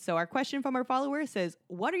questions. So our question from our follower says,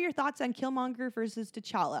 what are your thoughts on Killmonger versus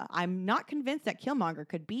T'Challa? I'm not convinced that Killmonger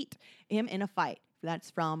could beat him in a fight.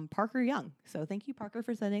 That's from Parker Young. So thank you, Parker,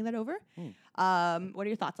 for sending that over. What are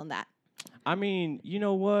your thoughts on that? I mean, you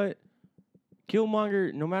know what?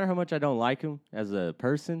 Killmonger, no matter how much I don't like him as a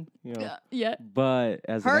person, Yeah. but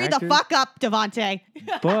as Hurry an the actor, fuck up, Devontae.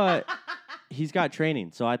 but he's got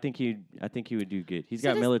training, so I think he would do good. He's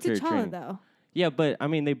got military T'Challa, training. though. Yeah, but I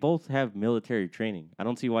mean, they both have military training. I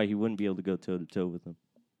don't see why he wouldn't be able to go toe to toe with them.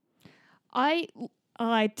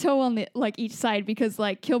 I toe on the like each side because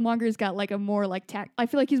like Killmonger's got like a more like I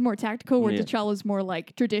feel like he's more tactical, where Yeah. T'Challa's more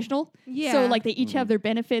like traditional. Yeah. So like they each have their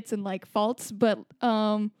benefits and like faults, but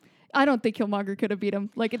I don't think Killmonger could have beat him.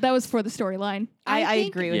 Like that was for the storyline. I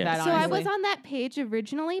think- agree with Yeah. that, So I honestly. was on that page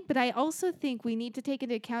originally, but I also think we need to take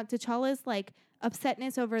into account T'Challa's like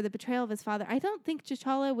upsetness over the betrayal of his father. I don't think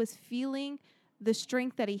T'Challa was feeling the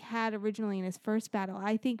strength that he had originally in his first battle.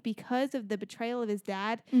 I think because of the betrayal of his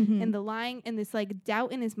dad and the lying and this like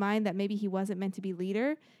doubt in his mind that maybe he wasn't meant to be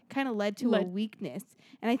leader kind of led to a weakness.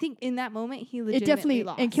 And I think in that moment he It legitimately definitely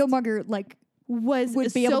lost. and Killmonger like was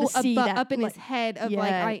would be able to see that, up in like- his head of like,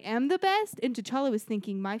 Yeah. I am the best. And T'Challa was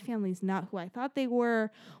thinking, my family's not who I thought they were.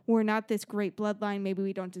 We're not this great bloodline. Maybe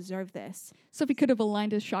we don't deserve this. so if he could have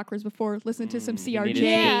aligned his chakras before, listened to some he CRJ. needed to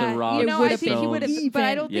hit the rock, you know, I would've think he been would have, even. but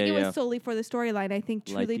I don't think Yeah, it yeah. was solely for the storyline. I think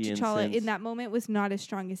Like truly the T'Challa incense. in that moment was not as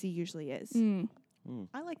strong as he usually is.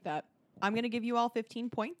 I like that. I'm going to give you all 15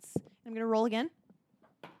 points. I'm going to roll again.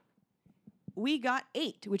 We got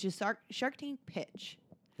 8, which is Shark Tank pitch.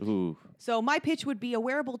 Ooh. So my pitch would be a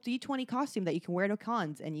wearable D20 costume that you can wear to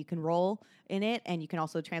cons, and you can roll in it, and you can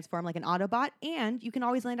also transform like an Autobot, and you can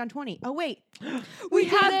always land on 20. Oh, wait. We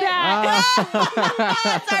have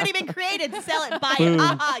that! It's already been created. Sell it, buy it.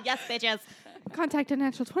 Haha, yes, bitches. Contact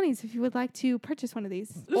Unnatural 20s if you would like to purchase one of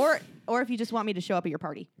these. Or if you just want me to show up at your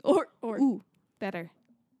party. Or Ooh, better.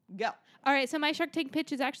 Go. All right, so my Shark Tank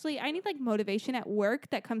pitch is actually I need like motivation at work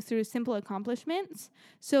that comes through simple accomplishments.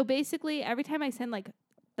 So basically, every time I send like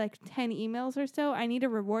 10 emails or so, I need a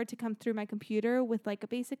reward to come through my computer with like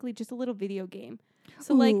basically just a little video game.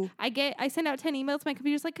 So like Ooh. I send out 10 emails, my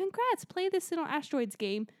computer's like, congrats, play this little asteroids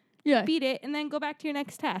game, yeah. beat it, and then go back to your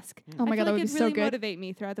next task. Oh my I God, feel that like would be it'd so really good. motivate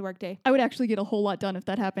me throughout the workday. I would actually get a whole lot done if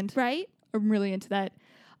that happened. Right? I'm really into that.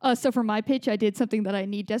 So for my pitch, I did something that I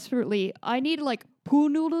need desperately. I need like pool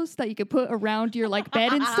noodles that you could put around your like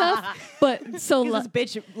bed and stuff. But so Because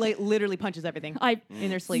this bitch literally punches everything in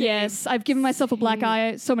their sleep. Yes, I've given myself a black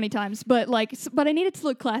eye so many times, but but I need it to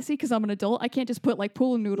look classy because I'm an adult. I can't just put like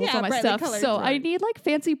pool noodles Yeah, on my brightly stuff. colored. So I Right. need like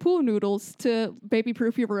fancy pool noodles to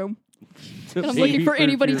baby-proof your room. And I'm looking for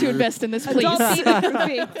anybody to invest in this, please. Adult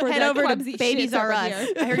baby-proofing for Head the over to clumsy Babies shits Are over Us.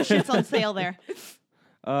 here. I heard shit's on sale there.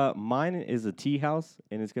 Mine is a tea house,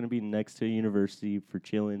 and it's going to be next to a university for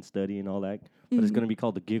chilling, studying, all that. But it's going to be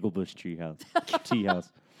called the Gigglebush Tree House, Tea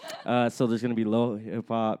House. So there's going to be low hip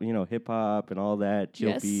hop, and all that, chill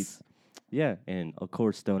Yes. beats. Yeah, and of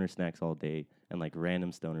course stoner snacks all day, and like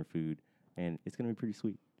random stoner food, and it's going to be pretty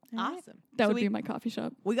sweet. Awesome. That So would we, be my coffee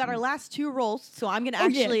shop. we got our last 2 rolls, so I'm going to Oh,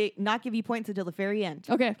 yeah. actually not give you points until the very end.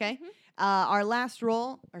 Okay. Okay? Our last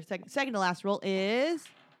roll, our second to last roll is...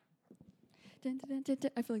 Dun, dun, dun, dun,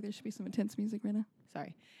 dun. I feel like there should be some intense music right now.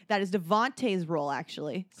 Sorry. That is Devontae's roll,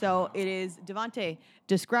 actually. So it is, Devontae,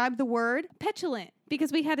 describe the word, Petulant,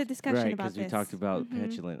 because we had a discussion Right, about because we this. talk about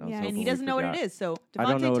petulant. I was Yeah, and hoping he we doesn't know what it forgot. is. So, I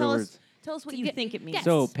don't know Devontae, what tell it us, is. tell us what To you get- think it means. yes.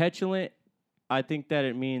 So petulant, I think that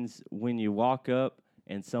it means when you walk up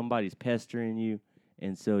and somebody's pestering you,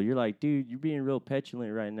 and so you're like, dude, you're being real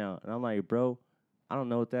petulant right now, and I'm like, bro, I don't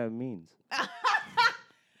know what that means.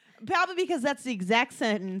 Probably because that's the exact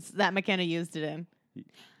sentence that McKenna used it in.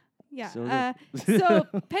 Yeah. Sort So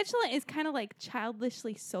petulant is kind of like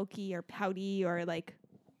childishly sulky or pouty or like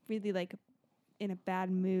really like in a bad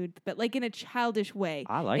mood, but like in a childish way.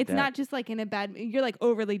 I like it's that. not just like in a bad mood. You're like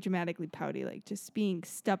overly dramatically pouty, like just being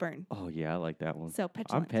stubborn. Oh yeah, I like that one. So I'm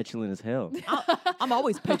petulant. petulant as hell. I'm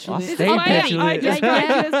always I petulant. stay Oh, I petulant. just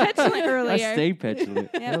I was petulant I earlier. stay petulant.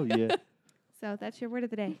 Yep. Hell yeah. So that's your word of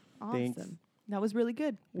the day. Thanks. Awesome. That was really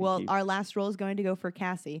good. Well, you. our last roll is going to go for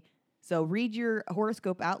Cassie. So read your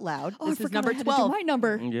horoscope out loud. Oh, This I is forgot number I had to do 12. my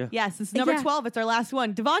number. Yeah. Yes, this is number Yeah. 12. It's our last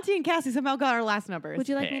one. Devontae and Cassie somehow got our last numbers. Would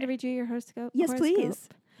you like me to read you your horoscope? Yes, please.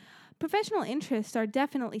 Professional interests are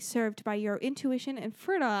definitely served by your intuition and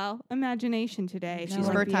fertile imagination today. She's No,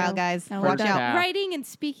 like fertile, you. guys. I Watch like out. that. Writing and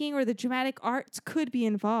speaking or the dramatic arts could be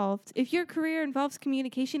involved. If your career involves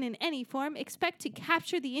communication in any form, expect to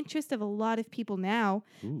capture the interest of a lot of people now.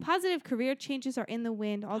 Ooh. Positive career changes are in the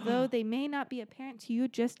wind, although they may not be apparent to you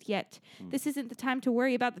just yet. This isn't the time to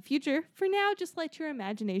worry about the future. For now, just let your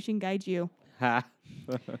imagination guide you. Ha.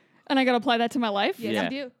 And I got to apply that to my life. Yes, Yeah. you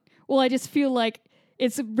do. Well, I just feel like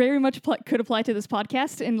it's very much could apply to this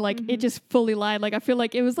podcast, and like it just fully lied. Like I feel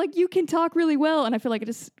like it was like you can talk really well, and I feel like I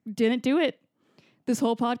just didn't do it this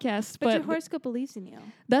whole podcast. But your But horoscope believes in you.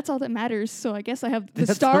 that's all that matters. So I guess I have the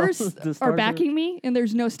That's stars all the are stars are- backing me, and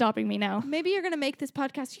there's no stopping me now. Maybe you're going to make this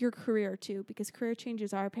podcast your career too, because career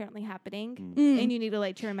changes are apparently happening, Mm. and you need to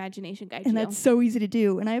let your imagination guide And you. that's so easy to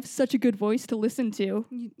do. And I have such a good voice to listen to.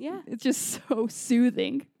 Yeah. It's just so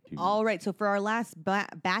soothing. All right. So for our last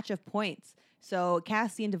batch of points, so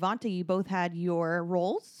Cassie and Devontae, you both had your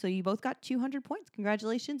rolls. So you both got 200 points.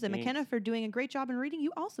 Congratulations. And Thanks. McKenna, for doing a great job in reading,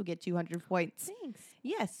 you also get 200 points. Thanks.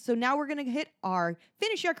 Yes. So now we're going to hit our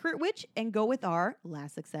finish our career witch and go with our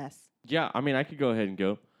last success. Yeah, I mean, I could go ahead and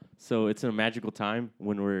go. So it's a magical time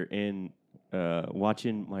when we're in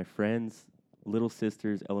watching my friend's little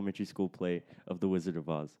sister's elementary school play of The Wizard of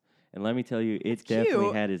Oz. And let me tell you, it definitely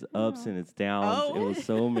cute. had its ups and its downs. Oh. It was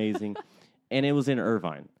so amazing. And it was in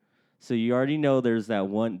Irvine. So you already know there's that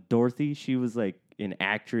one, Dorothy, she was like an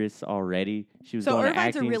actress already. She was So going to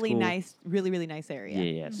Irvine's a acting really school. nice, really nice area.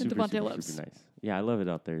 Yeah, super, Devontae super, loves. super nice. Yeah, I love it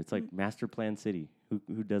out there. It's like Master Plan City.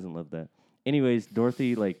 Who doesn't love that? Anyways,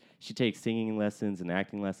 Dorothy, like, she takes singing lessons and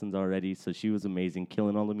acting lessons already, so she was amazing,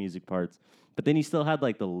 killing all the music parts. But then you still had,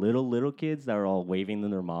 like, the little kids that were all waving to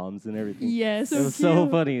their moms and everything. Yes. It was so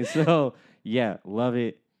funny. So, yeah, love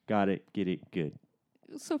it, got it, get it, good.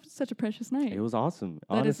 Such a precious night. It was awesome,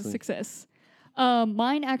 That is honestly. a success.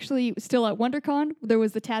 Mine actually was still at WonderCon. There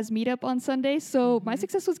was the Taz meetup on Sunday, so my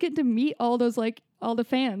success was getting to meet all those all the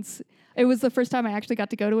fans. It was the first time I actually got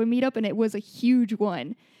to go to a meetup, and it was a huge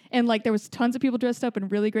one. And like there was tons of people dressed up in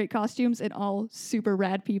really great costumes and all super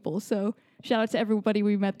rad people. So shout out to everybody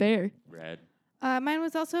we met there. Rad. Mine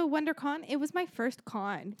was also WonderCon. It was my first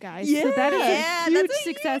con, guys. So that is Yeah, a huge that's a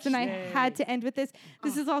success, and I huge- had to end with this.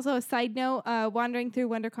 This is also a side note. Wandering through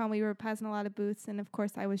WonderCon, we were passing a lot of booths, and of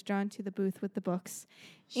course, I was drawn to the booth with the books.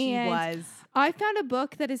 She And was. I found a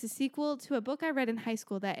book that is a sequel to a book I read in high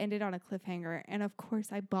school that ended on a cliffhanger, and of course,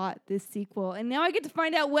 I bought this sequel, and now I get to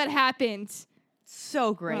find out what happened.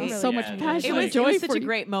 So great. So yeah, much yeah. passion It and was, joy it was such for a you.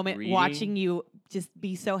 great moment Reading. watching you just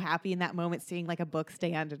be so happy in that moment, seeing like a book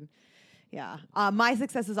stand. And yeah, my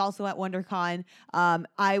success is also at WonderCon.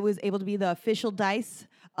 I was able to be the official dice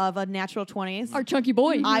of a natural 20s. Our chunky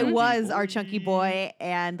boy. I was our chunky boy,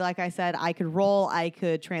 and like I said, I could roll, I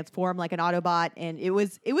could transform like an Autobot, and it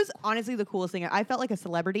was honestly the coolest thing. I felt like a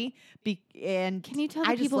celebrity. And Can you tell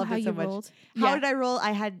I the just people loved how it so you much. rolled? How Yeah. did I roll?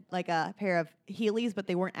 I had like a pair of Heelys, but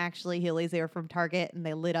they weren't actually Heelys. They were from Target, and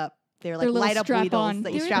they lit up. They're like They're little light up strap-on. Weedles that They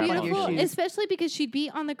you were strap on your beautiful, shoes. especially because she'd be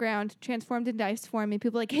on the ground, transformed in dice form, and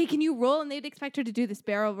people were like, "Hey, can you roll?" And they'd expect her to do this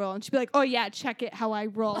barrel roll, and she'd be like, "Oh yeah, check it how I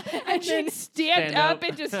roll," and she'd stand stand up up.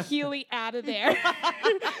 and just Healy out of there.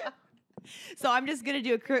 So I'm just going to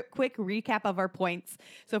do a quick recap of our points.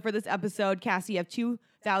 So for this episode, Cassie, you have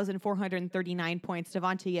 2,439 points.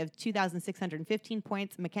 Devontae, you have 2,615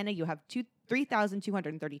 points. McKenna, you have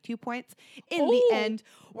 3,232 points. In the Oh. end,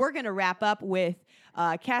 we're going to wrap up with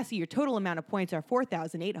Cassie, your total amount of points are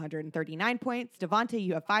 4,839 points. Devontae,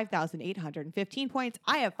 you have 5,815 points.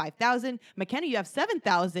 I have 5,000. McKenna, you have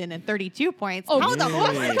 7,032 points. Oh, How the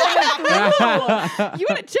fuck yay. did that happen? You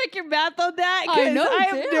want to check your math on that? I 'Cause know, I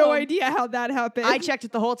have no damn. idea how that happened. I checked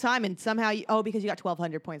it the whole time, and somehow, because you got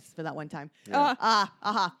 1,200 points for that one time. Yeah.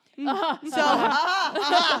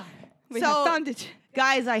 So, we so have found it.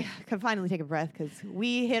 guys, I can finally take a breath because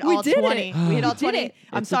we hit We all did it. 20. We hit all We did 20. it.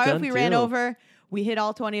 I'm It's a sorry if done we ran deal. over. We hit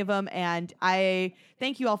all 20 of them, and I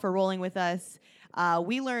thank you all for rolling with us.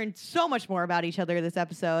 We learned so much more about each other this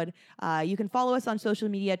episode. You can follow us on social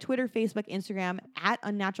media, Twitter, Facebook, Instagram, at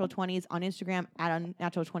Unnatural20s, on Instagram, at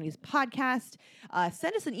Unnatural20s Podcast.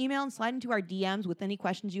 Send us an email and slide into our DMs with any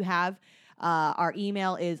questions you have. Our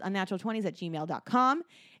email is unnatural20s@gmail.com,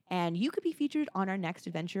 and you could be featured on our next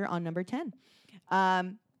adventure on number 10.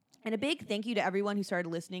 And a big thank you to everyone who started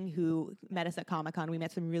listening, who met us at Comic-Con. We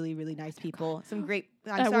met some really, really nice people. Some great,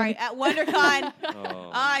 at WonderCon.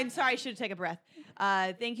 I'm sorry, I should take a breath.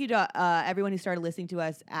 Thank you to everyone who started listening to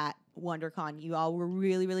us at WonderCon. You all were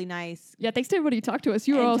really, really nice. Yeah, thanks to everybody who talked to us.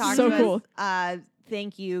 You were and all talked so to cool. us.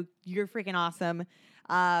 Thank you. You're freaking awesome.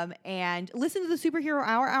 And listen to the Superhero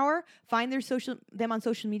Hour. Find them on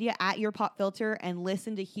social media at Your Pop Filter, and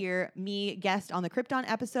listen to hear me guest on the Krypton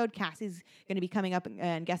episode. Cassie's going to be coming up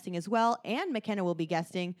and guesting as well, and McKenna will be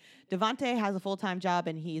guesting. Devante has a full-time job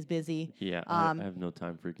and he's busy. Yeah, I have no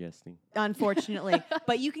time for guesting, unfortunately.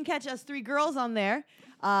 But you can catch us 3 girls on there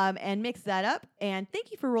and mix that up. And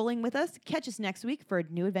thank you for rolling with us. Catch us next week for a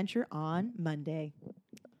new adventure on Monday.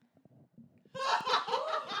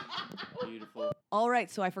 Beautiful. All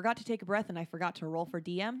right, so I forgot to take a breath and I forgot to roll for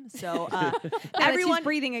DM. So Everyone everyone,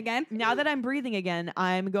 breathing again. now that I'm breathing again,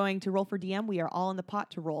 I'm going to roll for DM. We are all in the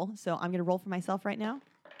pot to roll. So I'm going to roll for myself right now.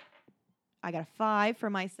 I got a 5 for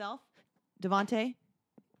myself. Devante,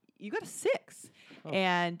 you got a 6. Oh.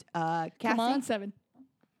 And Cassie, Come on, 7.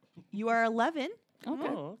 you are 11. Okay.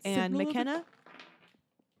 Oh, And Signal of McKenna,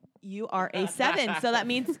 you are a 7. So that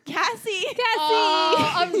means Cassie.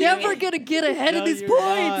 I'm never going to get ahead of No, these you're points.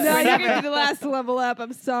 not. No, We're you're never- gonna be the last to level up.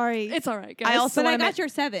 I'm sorry. It's all right, guys. I also but I wanna got your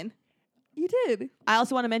 7. You did. I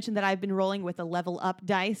also want to mention that I've been rolling with a level up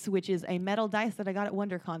dice, which is a metal dice that I got at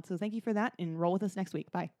WonderCon. So thank you for that, and roll with us next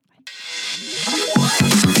week. Bye.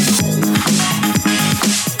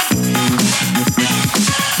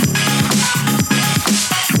 Bye.